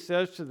 16, he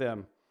says to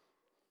them,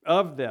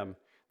 of them,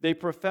 They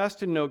profess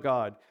to know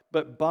God,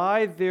 but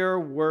by their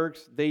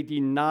works they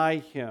deny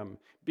him,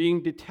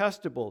 being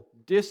detestable,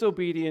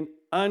 disobedient,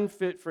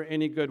 unfit for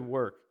any good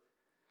work.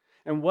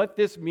 And what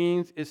this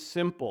means is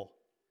simple.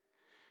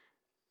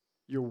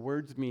 Your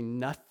words mean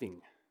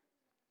nothing.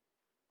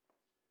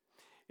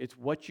 It's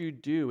what you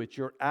do, it's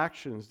your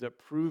actions that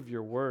prove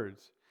your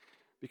words.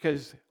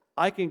 Because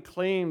I can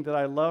claim that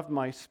I love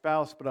my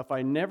spouse, but if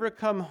I never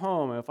come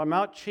home, if I'm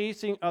out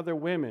chasing other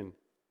women,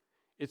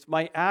 it's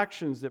my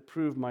actions that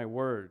prove my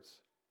words.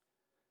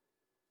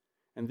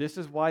 And this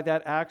is why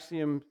that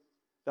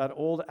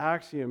old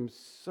axiom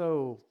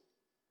so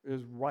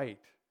is right.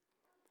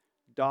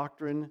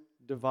 Doctrine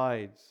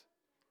divides.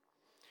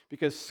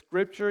 Because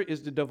Scripture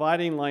is the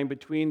dividing line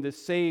between the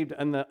saved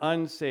and the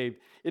unsaved.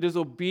 It is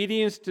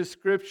obedience to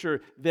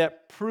Scripture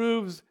that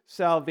proves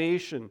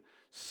salvation.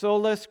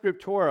 Sola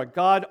Scriptura.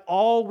 God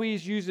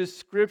always uses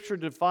Scripture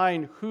to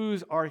define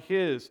whose are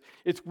His.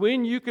 It's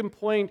when you can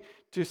point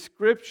to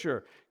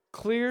Scripture,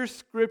 clear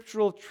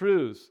scriptural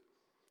truths,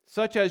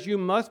 such as you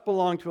must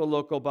belong to a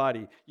local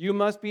body, you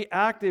must be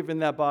active in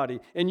that body,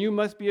 and you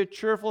must be a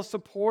cheerful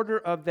supporter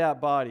of that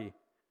body.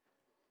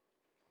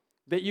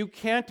 That you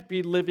can't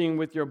be living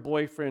with your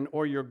boyfriend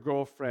or your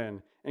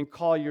girlfriend and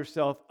call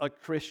yourself a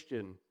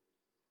Christian.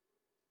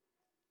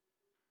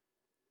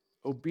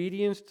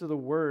 Obedience to the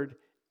word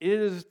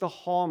is the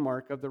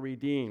hallmark of the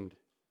redeemed,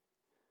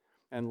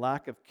 and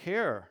lack of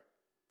care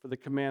for the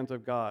commands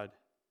of God.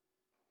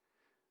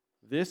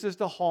 This is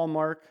the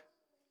hallmark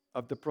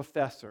of the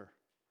professor,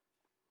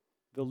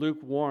 the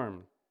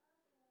lukewarm,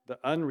 the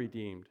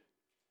unredeemed.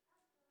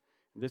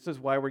 This is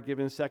why we're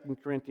given 2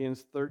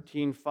 Corinthians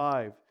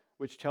 13:5,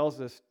 which tells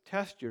us,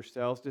 test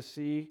yourselves to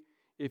see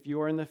if you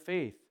are in the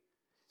faith.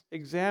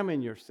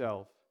 Examine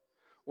yourself.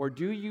 Or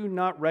do you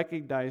not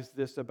recognize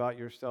this about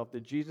yourself,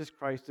 that Jesus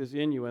Christ is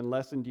in you,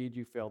 unless indeed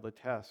you fail the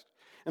test?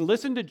 And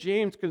listen to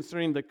James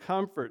concerning the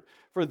comfort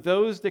for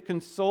those that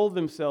console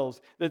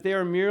themselves that they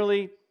are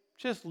merely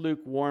just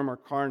lukewarm or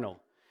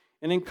carnal.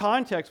 And in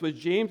context, what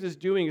James is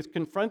doing is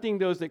confronting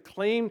those that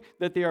claim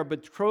that they are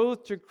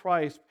betrothed to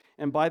Christ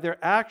and by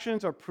their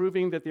actions are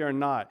proving that they are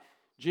not.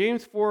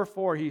 James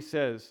 4:4, he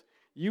says,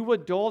 you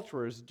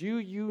adulterers, do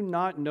you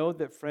not know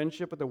that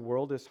friendship with the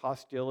world is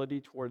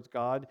hostility towards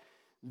God?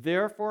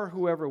 Therefore,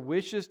 whoever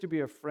wishes to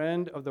be a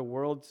friend of the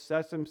world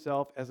sets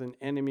himself as an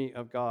enemy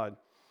of God.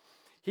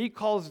 He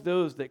calls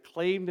those that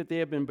claim that they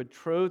have been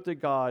betrothed to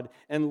God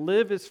and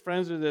live as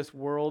friends of this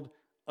world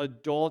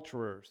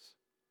adulterers,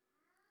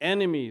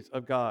 enemies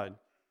of God.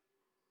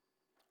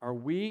 Are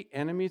we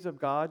enemies of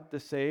God, the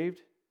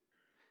saved?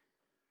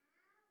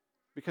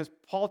 Because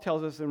Paul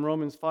tells us in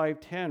Romans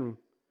 5:10,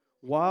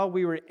 while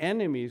we were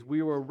enemies,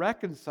 we were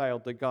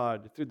reconciled to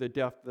God through the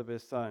death of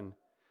his Son.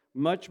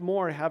 Much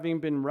more, having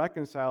been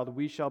reconciled,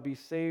 we shall be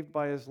saved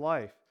by his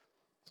life.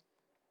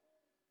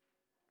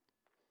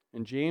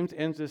 And James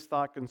ends his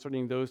thought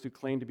concerning those who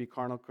claim to be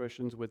carnal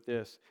Christians with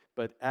this,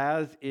 but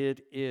as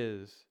it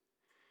is,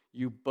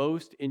 you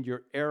boast in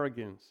your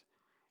arrogance,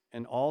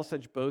 and all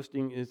such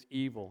boasting is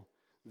evil.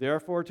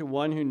 Therefore, to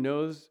one who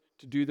knows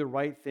to do the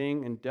right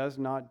thing and does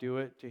not do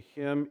it, to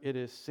him it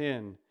is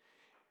sin.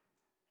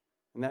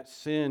 And that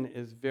sin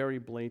is very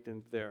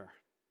blatant there.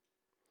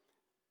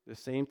 The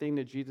same thing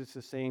that Jesus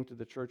is saying to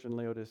the church in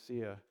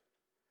Laodicea,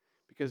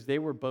 because they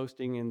were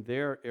boasting in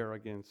their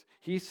arrogance.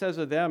 He says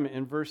of them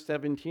in verse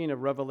 17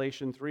 of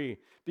Revelation 3,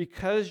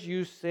 because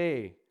you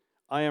say,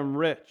 I am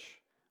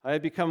rich, I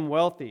have become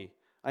wealthy,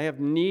 I have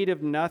need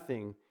of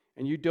nothing,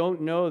 and you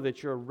don't know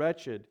that you're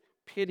wretched,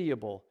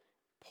 pitiable,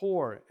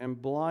 poor,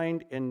 and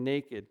blind and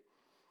naked.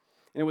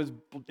 And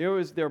it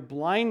was their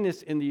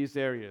blindness in these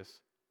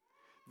areas.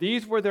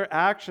 These were their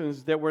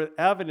actions that were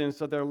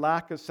evidence of their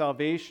lack of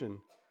salvation.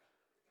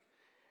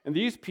 And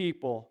these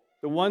people,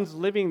 the ones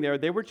living there,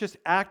 they were just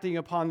acting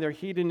upon their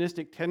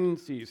hedonistic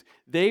tendencies.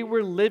 They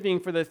were living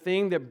for the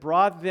thing that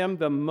brought them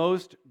the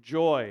most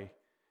joy.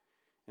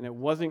 And it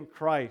wasn't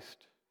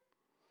Christ.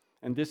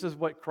 And this is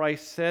what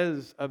Christ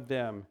says of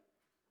them.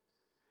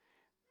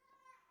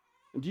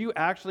 And do you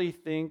actually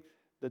think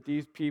that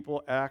these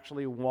people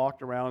actually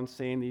walked around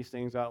saying these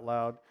things out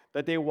loud?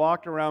 That they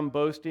walked around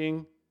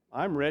boasting,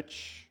 I'm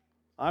rich,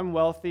 I'm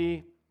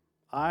wealthy,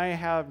 I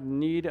have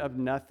need of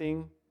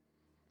nothing?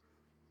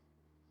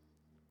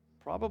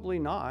 Probably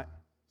not.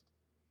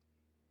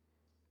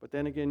 But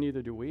then again,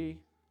 neither do we.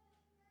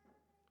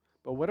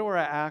 But what do our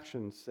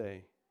actions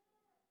say?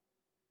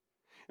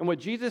 And what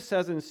Jesus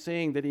says in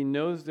saying that he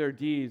knows their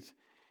deeds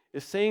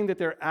is saying that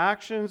their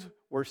actions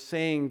were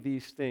saying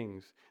these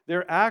things.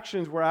 Their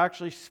actions were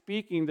actually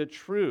speaking the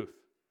truth.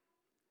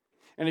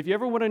 And if you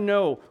ever want to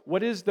know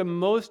what is the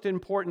most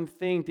important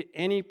thing to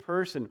any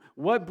person,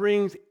 what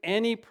brings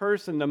any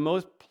person the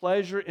most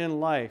pleasure in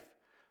life,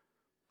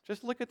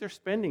 just look at their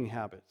spending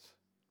habits.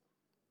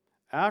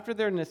 After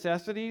their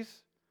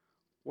necessities,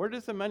 where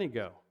does the money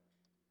go?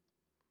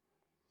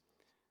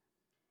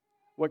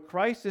 What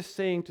Christ is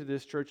saying to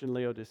this church in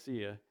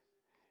Laodicea,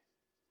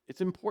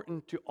 it's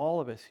important to all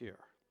of us here.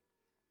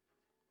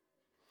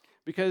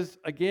 Because,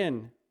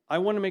 again, I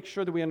want to make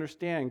sure that we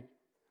understand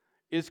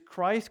Is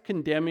Christ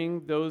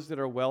condemning those that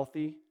are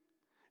wealthy?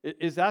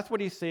 Is that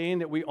what he's saying,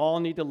 that we all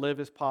need to live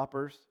as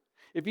paupers?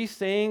 If he's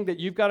saying that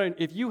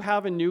if you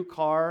have a new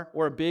car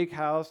or a big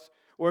house,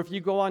 or if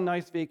you go on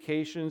nice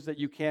vacations, that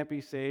you can't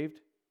be saved?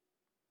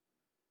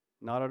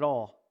 Not at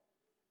all.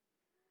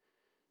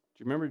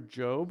 Do you remember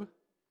Job?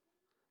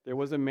 There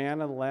was a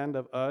man in the land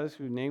of Uz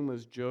whose name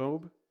was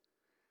Job.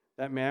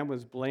 That man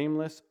was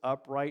blameless,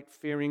 upright,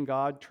 fearing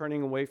God,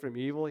 turning away from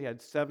evil. He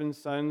had 7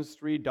 sons,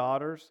 3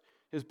 daughters.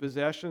 His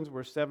possessions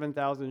were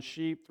 7,000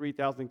 sheep,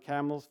 3,000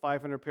 camels,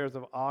 500 pairs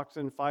of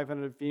oxen,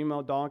 500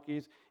 female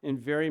donkeys, and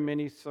very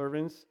many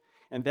servants.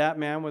 And that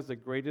man was the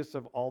greatest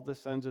of all the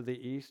sons of the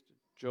east.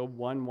 Job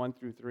 1, 1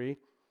 through 3.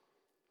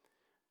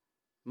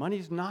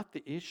 Money's not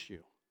the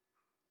issue.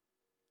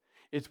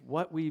 It's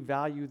what we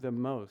value the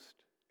most.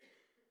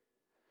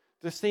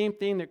 The same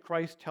thing that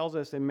Christ tells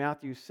us in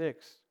Matthew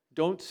 6.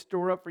 Don't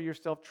store up for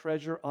yourself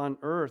treasure on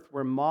earth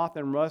where moth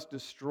and rust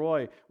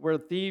destroy, where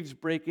thieves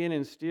break in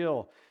and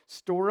steal.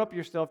 Store up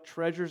yourself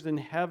treasures in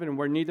heaven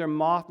where neither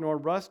moth nor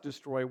rust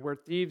destroy, where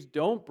thieves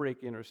don't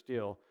break in or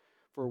steal.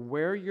 For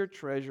where your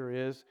treasure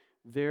is,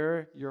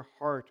 there your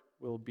heart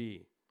will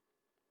be.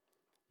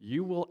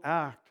 You will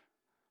act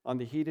on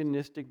the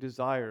hedonistic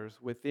desires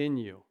within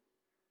you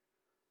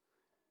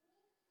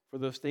for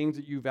those things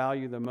that you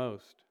value the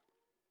most.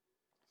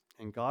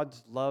 And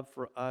God's love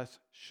for us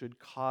should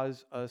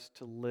cause us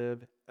to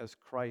live as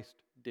Christ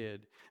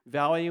did,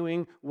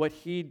 valuing what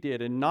he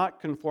did and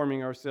not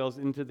conforming ourselves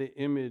into the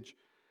image,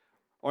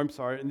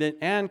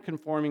 and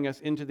conforming us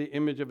into the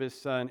image of his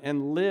Son,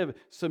 and live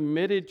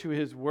submitted to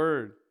his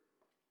word.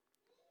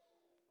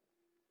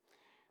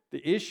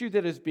 The issue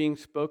that is being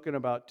spoken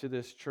about to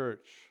this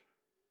church,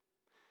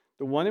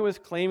 the one that was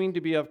claiming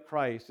to be of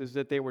Christ, is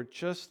that they were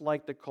just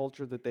like the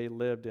culture that they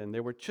lived in. They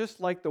were just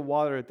like the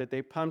water that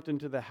they pumped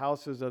into the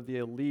houses of the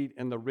elite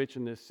and the rich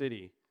in this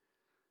city.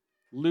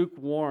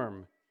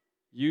 Lukewarm,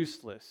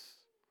 useless.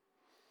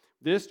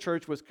 This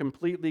church was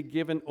completely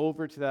given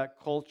over to that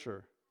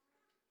culture.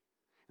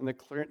 And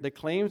the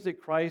claims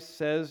that Christ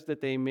says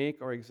that they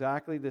make are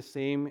exactly the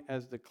same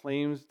as the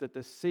claims that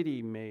the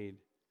city made.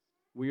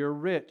 We are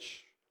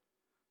rich.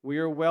 We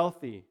are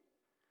wealthy.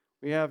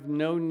 We have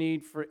no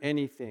need for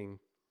anything.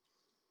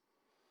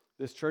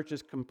 This church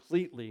is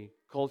completely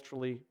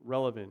culturally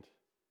relevant.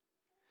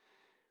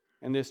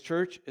 And this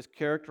church is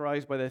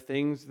characterized by the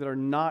things that are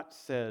not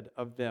said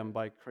of them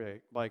by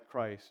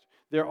Christ.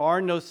 There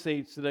are no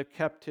saints that have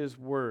kept his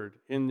word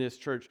in this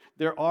church.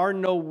 There are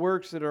no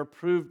works that are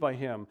approved by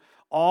him.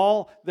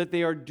 All that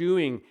they are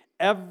doing,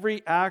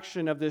 every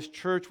action of this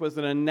church was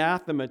an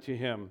anathema to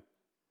him.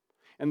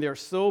 And they are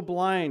so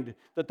blind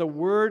that the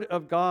word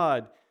of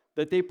God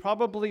that they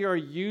probably are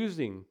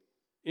using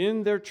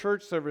in their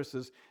church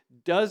services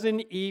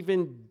doesn't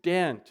even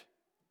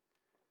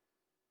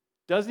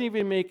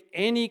make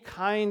any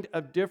kind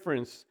of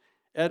difference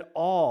at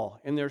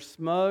all in their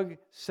smug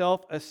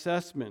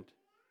self-assessment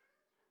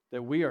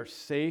that we are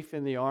safe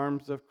in the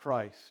arms of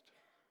Christ,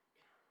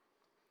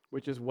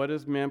 which is what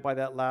is meant by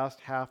that last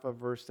half of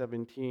verse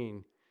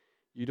 17.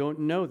 You don't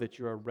know that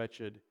you are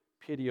wretched,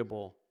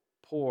 pitiable,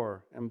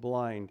 poor, and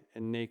blind,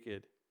 and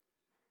naked.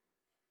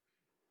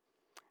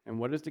 And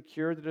what is the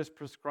cure that is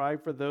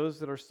prescribed for those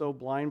that are so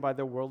blind by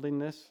their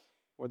worldliness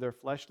or their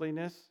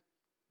fleshliness?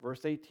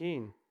 Verse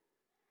 18.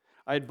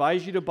 I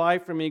advise you to buy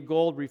from me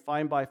gold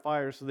refined by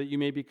fire so that you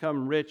may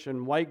become rich,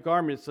 and white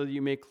garments so that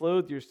you may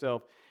clothe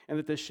yourself, and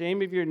that the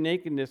shame of your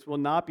nakedness will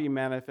not be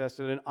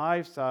manifested, and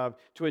eye salve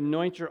to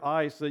anoint your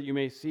eyes so that you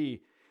may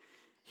see.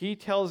 He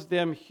tells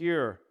them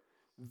here,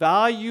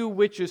 value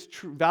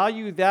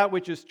that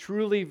which is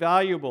truly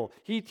valuable.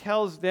 He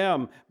tells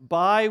them,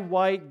 buy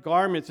white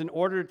garments in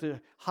order to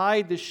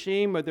hide the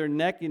shame of their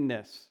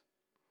nakedness,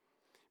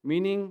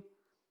 meaning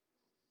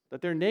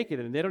that they're naked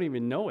and they don't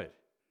even know it.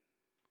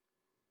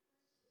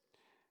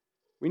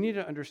 We need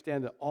to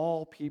understand that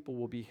all people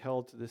will be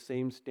held to the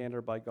same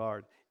standard by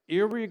God,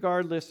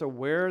 irregardless of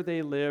where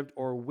they lived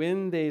or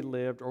when they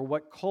lived or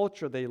what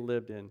culture they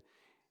lived in,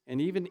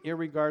 and even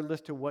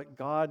irregardless to what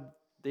God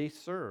they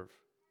serve.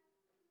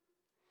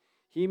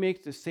 He makes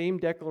the same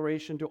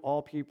declaration to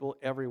all people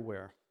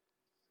everywhere.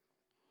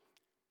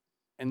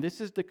 And this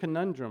is the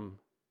conundrum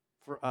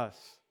for us.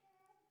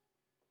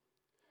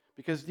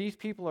 Because these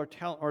people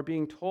are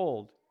being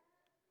told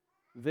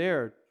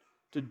there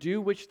to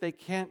do which they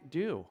can't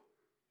do.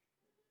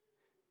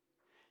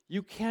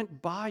 You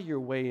can't buy your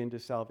way into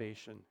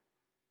salvation.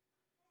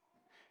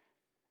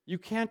 You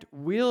can't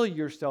will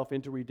yourself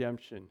into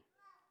redemption.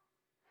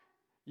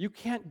 You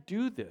can't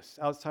do this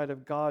outside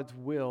of God's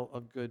will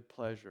of good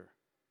pleasure.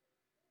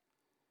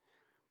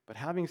 But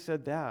having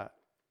said that,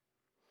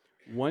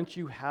 once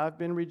you have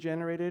been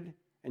regenerated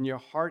and your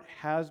heart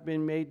has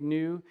been made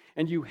new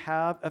and you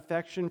have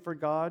affection for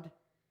God,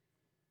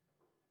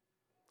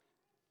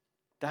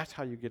 that's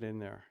how you get in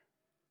there.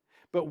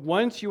 But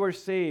once you are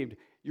saved,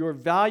 your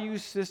value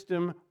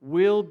system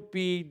will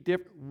be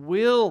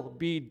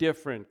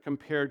different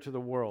compared to the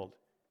world.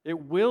 It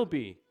will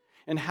be.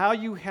 And how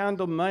you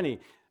handle money.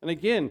 And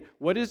again,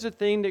 what is the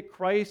thing that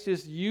Christ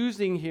is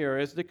using here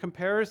as the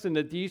comparison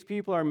that these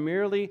people are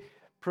merely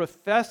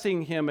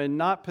professing him and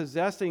not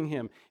possessing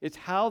him? It's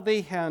how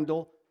they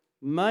handle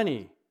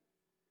money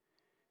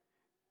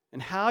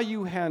and how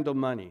you handle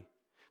money.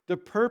 The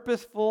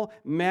purposeful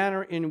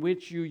manner in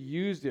which you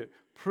use it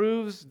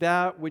proves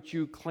that which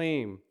you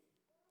claim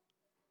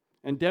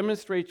and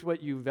demonstrates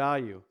what you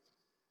value.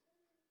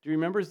 Do you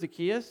remember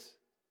Zacchaeus?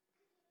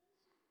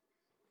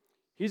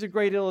 He's a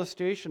great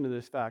illustration of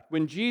this fact.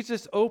 When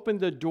Jesus opened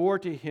the door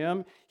to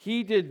him,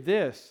 he did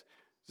this.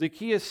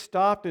 Zacchaeus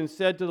stopped and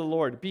said to the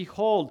Lord,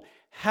 "Behold,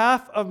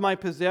 half of my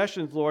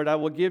possessions, Lord, I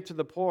will give to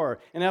the poor.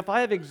 And if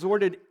I have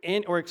extorted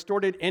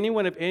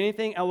anyone of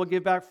anything, I will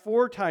give back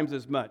 4 times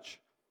as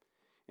much."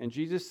 And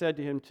Jesus said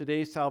to him,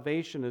 "Today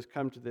salvation has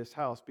come to this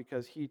house,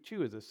 because he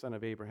too is a son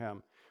of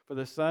Abraham. For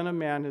the Son of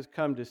Man has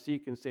come to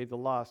seek and save the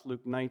lost."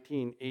 Luke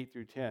 19, 8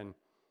 through 10.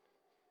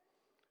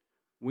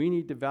 We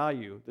need to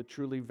value the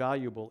truly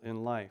valuable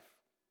in life.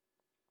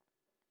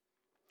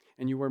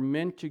 And you are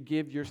meant to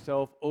give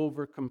yourself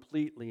over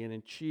completely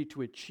and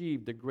to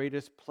achieve the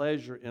greatest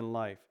pleasure in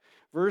life.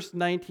 Verse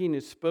 19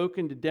 is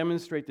spoken to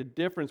demonstrate the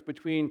difference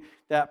between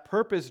that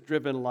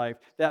purpose-driven life,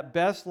 that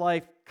best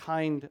life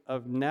kind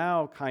of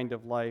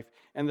life,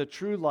 and the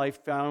true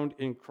life found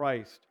in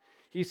Christ.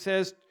 He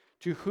says,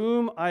 "To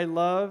whom I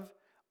love,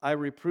 I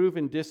reprove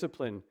and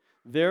discipline.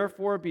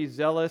 Therefore be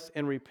zealous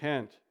and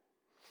repent."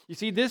 You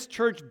see, this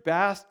church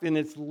basked in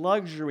its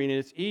luxury and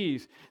its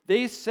ease.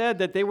 They said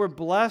that they were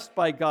blessed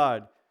by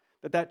God,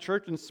 that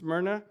church in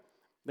Smyrna,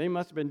 they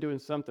must have been doing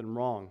something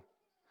wrong.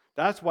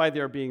 That's why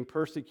they're being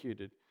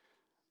persecuted.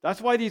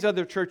 That's why these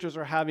other churches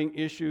are having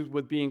issues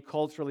with being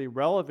culturally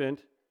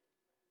relevant.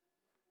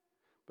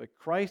 But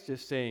Christ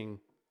is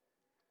saying,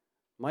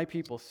 my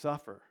people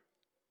suffer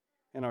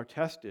and are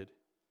tested.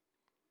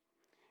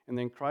 And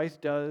then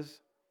Christ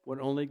does what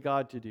only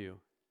God can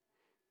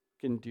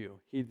do.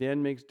 He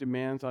then makes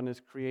demands on his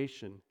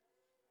creation,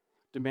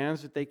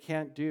 demands that they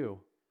can't do.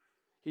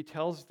 He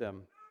tells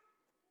them,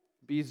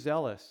 "Be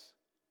zealous,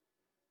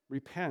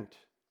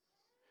 repent.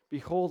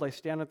 Behold, I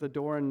stand at the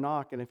door and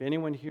knock, and if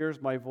anyone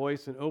hears my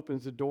voice and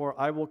opens the door,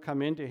 I will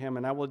come into him,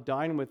 and I will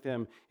dine with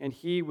him, and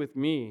he with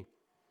me."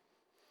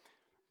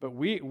 But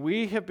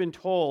we have been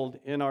told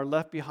in our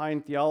Left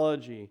Behind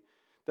theology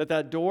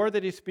that door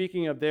that he's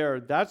speaking of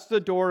there, that's the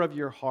door of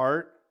your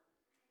heart,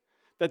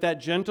 that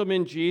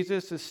gentleman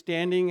Jesus is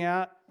standing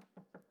at,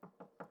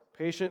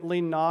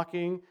 patiently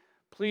knocking,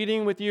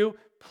 pleading with you,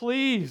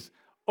 "Please,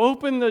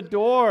 open the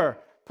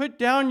door. Put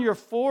down your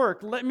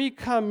fork. Let me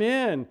come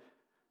in.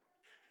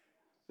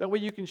 That way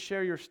you can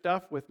share your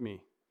stuff with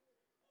me."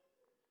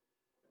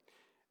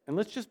 And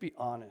let's just be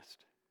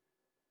honest.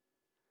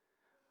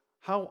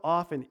 How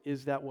often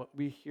is that what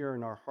we hear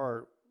in our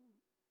heart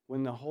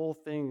when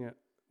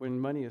when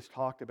money is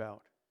talked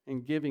about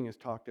and giving is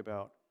talked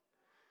about?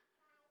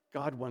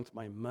 God wants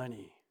my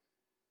money.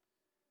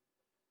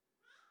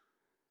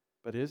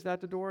 But is that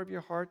the door of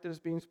your heart that is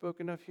being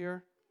spoken of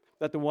here?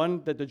 That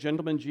the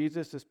gentleman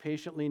Jesus is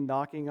patiently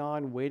knocking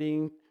on,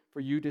 waiting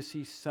for you to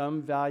see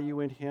some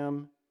value in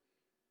him?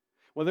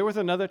 Well, there was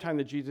another time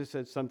that Jesus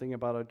said something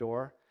about a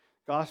door.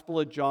 Gospel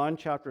of John,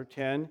 chapter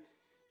 10.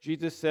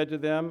 Jesus said to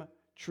them,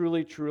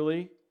 "Truly,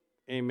 truly,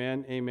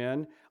 amen,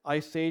 amen. I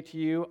say to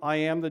you, I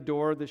am the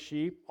door of the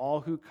sheep. All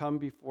who come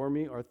before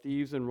me are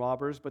thieves and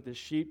robbers, but the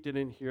sheep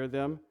didn't hear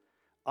them.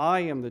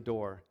 I am the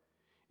door.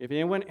 If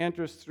anyone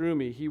enters through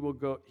me, he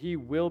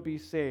will be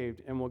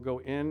saved and will go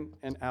in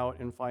and out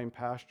and find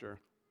pasture."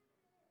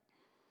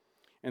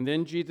 And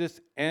then Jesus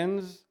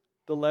ends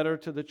the letter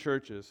to the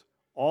churches,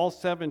 all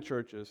 7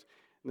 churches,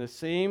 in the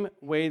same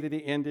way that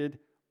he ended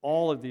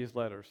all of these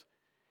letters.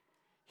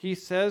 He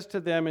says to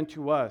them and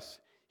to us,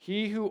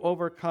 "He who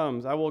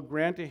overcomes, I will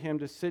grant to him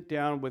to sit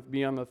down with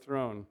me on the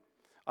throne.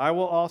 I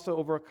will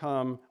also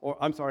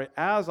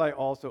as I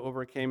also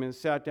overcame and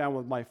sat down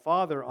with my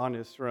Father on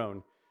his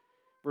throne."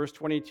 Verse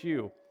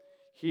 22,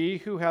 "He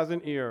who has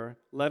an ear,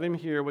 let him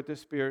hear what the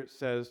Spirit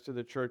says to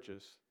the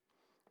churches."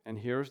 And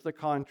here's the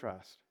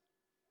contrast.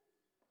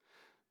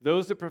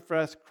 Those that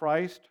profess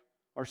Christ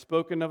are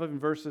spoken of in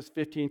verses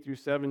 15 through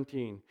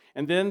 17.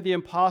 And then the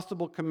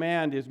impossible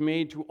command is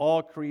made to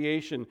all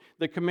creation,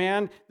 the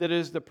command that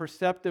is the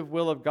perceptive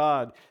will of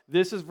God.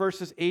 This is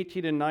verses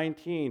 18 and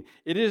 19.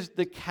 It is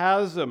the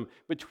chasm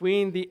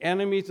between the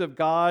enemies of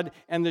God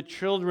and the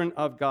children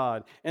of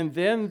God. And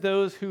then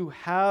those who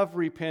have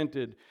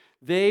repented,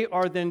 they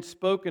are then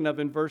spoken of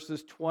in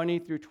verses 20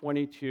 through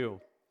 22.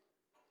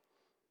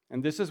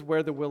 And this is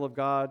where the will of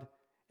God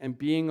and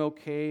being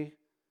okay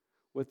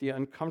with the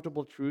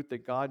uncomfortable truth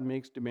that God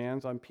makes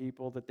demands on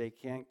people that they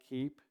can't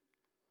keep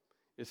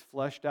is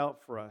fleshed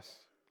out for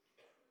us.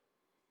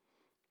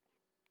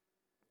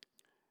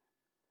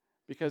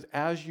 Because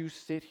as you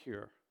sit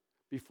here,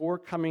 before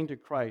coming to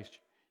Christ,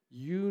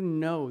 you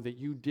know that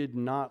you did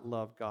not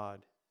love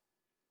God.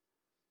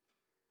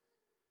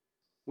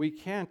 We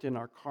can't in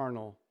our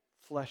carnal,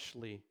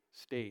 fleshly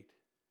state.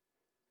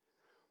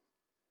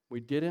 We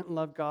didn't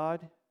love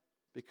God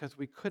because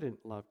we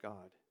couldn't love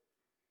God.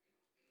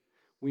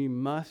 We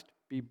must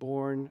be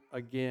born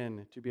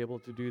again to be able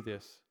to do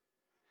this.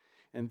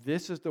 And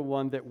this is the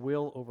one that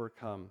will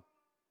overcome.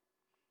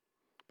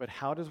 But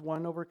how does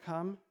one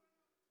overcome?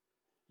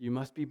 You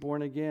must be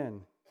born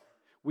again.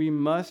 We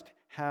must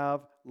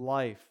have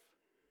life.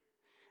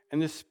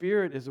 And the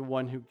Spirit is the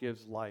one who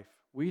gives life.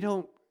 We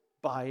don't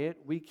buy it.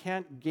 We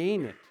can't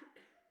gain it.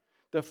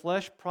 The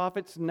flesh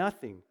profits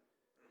nothing.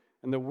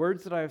 And the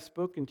words that I have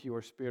spoken to you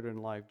are spirit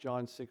and life.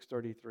 John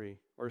 6:33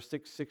 or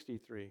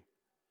 6:63.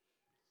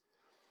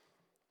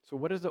 So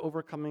what does the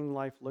overcoming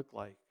life look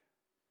like?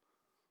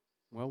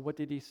 Well, what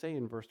did he say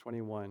in verse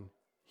 21?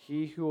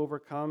 He who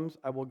overcomes,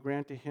 I will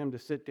grant to him to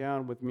sit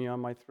down with me on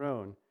my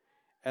throne,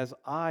 as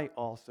I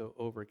also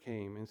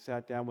overcame and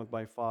sat down with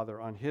my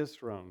Father on his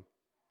throne.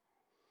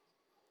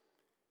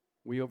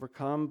 We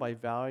overcome by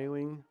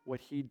valuing what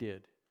he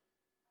did,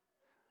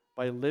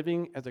 by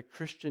living as a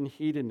Christian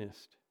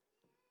hedonist.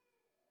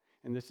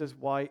 And this is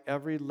why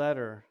every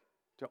letter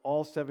to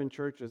all 7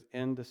 churches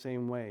end the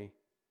same way.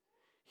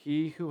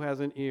 He who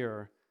has an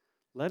ear,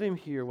 let him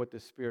hear what the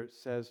Spirit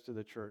says to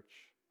the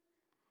church.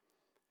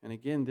 And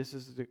again, this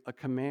is a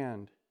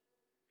command.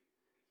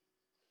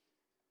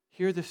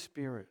 Hear the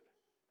Spirit.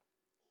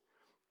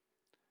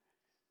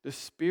 The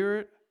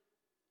Spirit,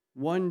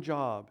 one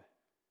job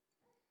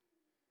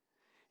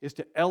is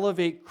to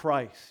elevate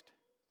Christ,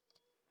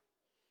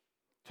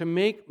 to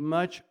make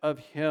much of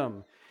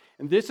him.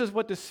 And this is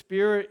what the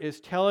Spirit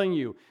is telling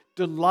you.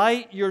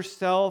 Delight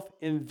yourself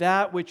in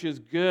that which is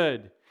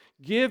good.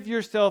 Give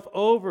yourself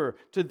over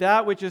to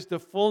that which is the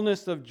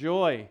fullness of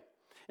joy.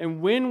 And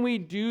when we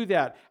do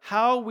that,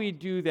 how we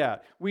do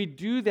that? We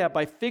do that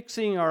by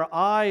fixing our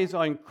eyes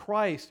on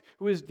Christ,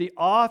 who is the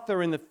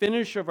author and the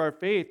finisher of our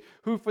faith,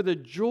 who for the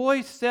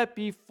joy set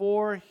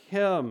before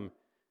him,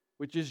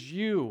 which is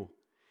you,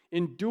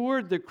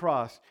 endured the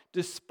cross,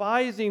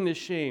 despising the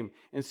shame,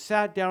 and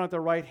sat down at the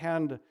right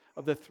hand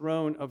of the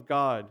throne of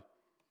God.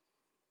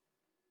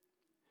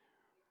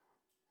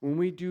 When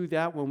we do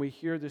that, when we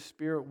hear the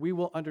Spirit, we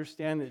will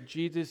understand that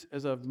Jesus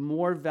is of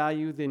more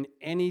value than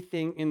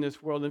anything in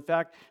this world. In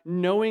fact,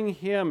 knowing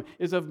him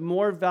is of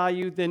more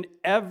value than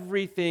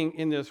everything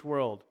in this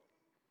world.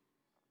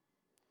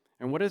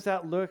 And what does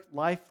that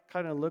life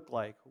kind of look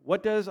like?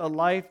 What does a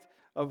life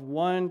of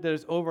one that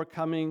is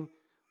overcoming,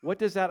 what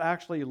does that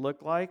actually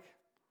look like?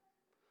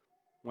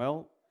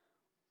 Well,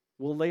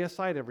 we'll lay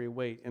aside every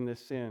weight and the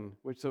sin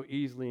which so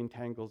easily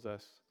entangles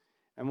us.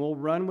 And we'll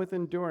run with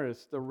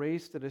endurance the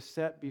race that is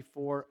set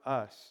before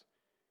us.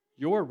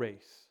 Your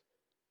race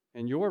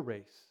and your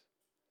race,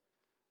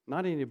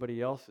 not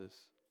anybody else's.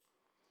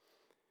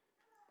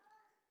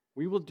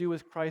 We will do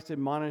as Christ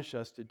admonished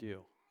us to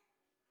do.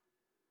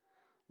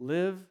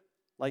 Live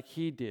like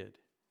he did.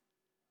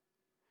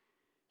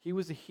 He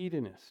was a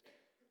hedonist.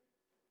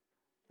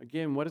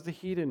 Again, what is a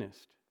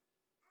hedonist?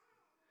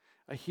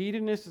 A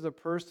hedonist is a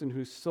person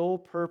whose sole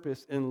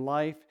purpose in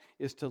life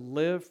is to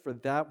live for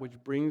that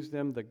which brings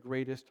them the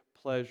greatest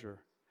pleasure.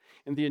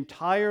 And the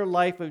entire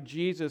life of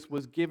Jesus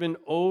was given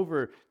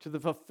over to the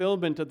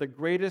fulfillment of the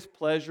greatest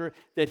pleasure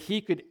that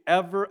he could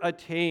ever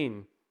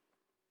attain.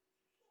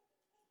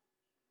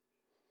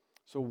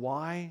 So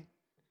why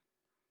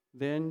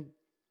then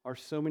are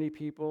so many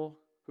people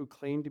who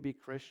claim to be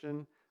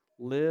Christian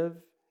live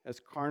as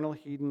carnal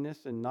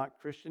hedonists and not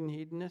Christian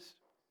hedonists?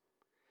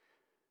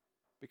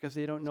 Because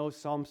they don't know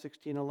Psalm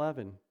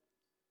 16:11,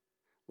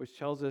 which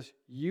tells us,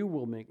 you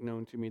will make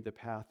known to me the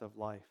path of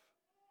life.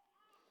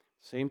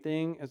 Same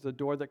thing as the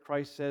door that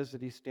Christ says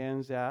that he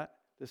stands at,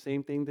 the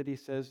same thing that he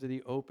says that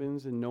he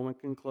opens and no one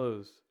can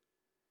close.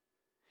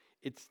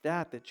 It's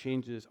that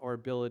changes our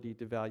ability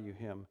to value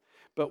him.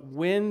 But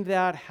when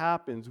that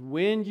happens,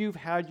 when you've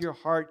had your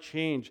heart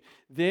changed,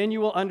 then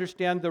you will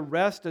understand the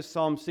rest of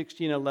Psalm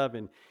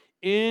 16:11.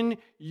 In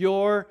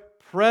your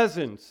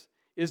presence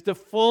is the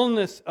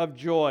fullness of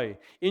joy.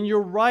 In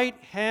your right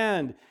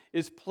hand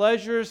is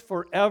pleasures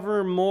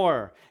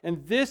forevermore.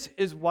 And this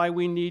is why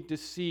we need to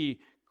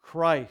see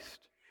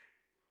Christ.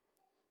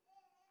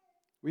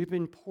 We've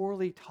been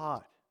poorly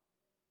taught.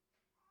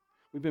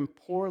 We've been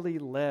poorly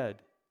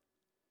led.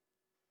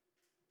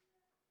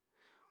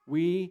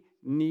 We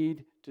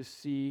need to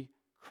see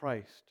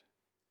Christ.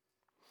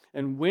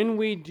 And when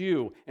we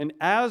do, and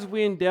as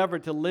we endeavor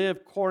to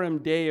live coram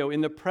Deo in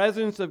the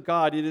presence of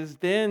God, it is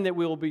then that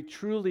we will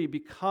truly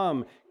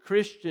become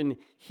Christian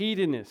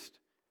hedonists.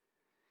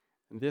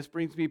 And this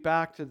brings me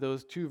back to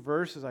those 2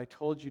 verses I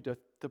told you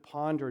to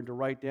ponder and to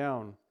write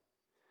down.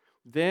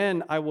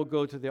 Then I will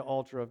go to the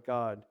altar of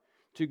God,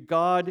 to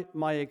God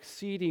my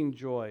exceeding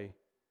joy.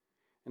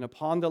 And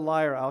upon the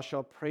lyre I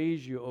shall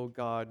praise you, O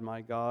God,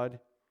 my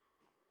God.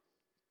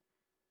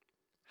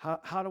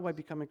 How do I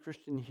become a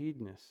Christian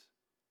hedonist?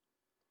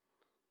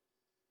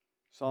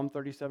 Psalm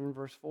 37,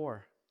 verse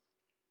 4.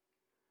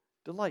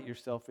 Delight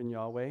yourself in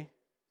Yahweh,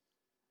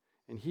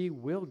 and he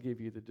will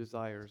give you the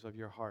desires of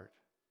your heart.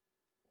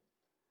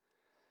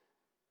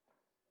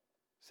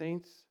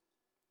 Saints,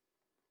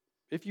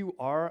 if you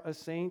are a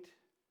saint,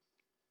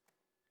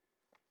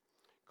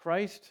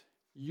 Christ,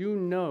 you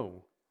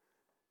know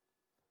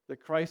that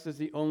Christ is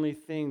the only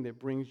thing that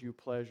brings you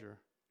pleasure,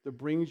 that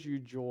brings you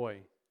joy.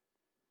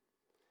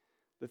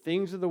 The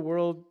things of the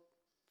world,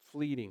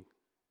 fleeting.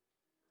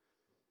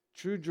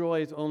 True joy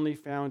is only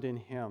found in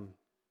Him.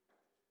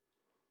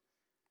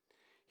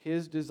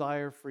 His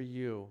desire for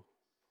you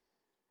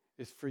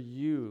is for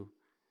you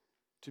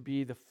to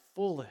be the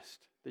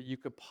fullest that you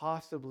could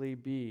possibly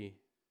be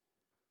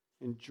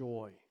in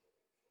joy.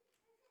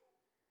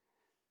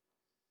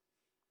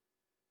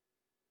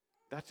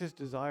 That's His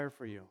desire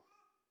for you.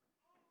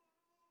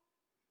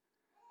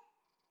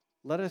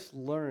 Let us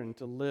learn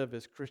to live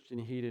as Christian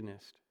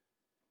hedonists,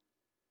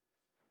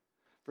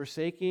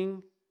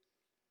 forsaking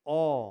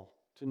all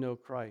to know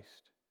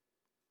Christ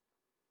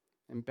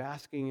and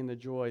basking in the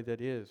joy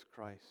that is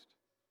Christ.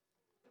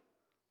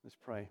 Let's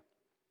pray.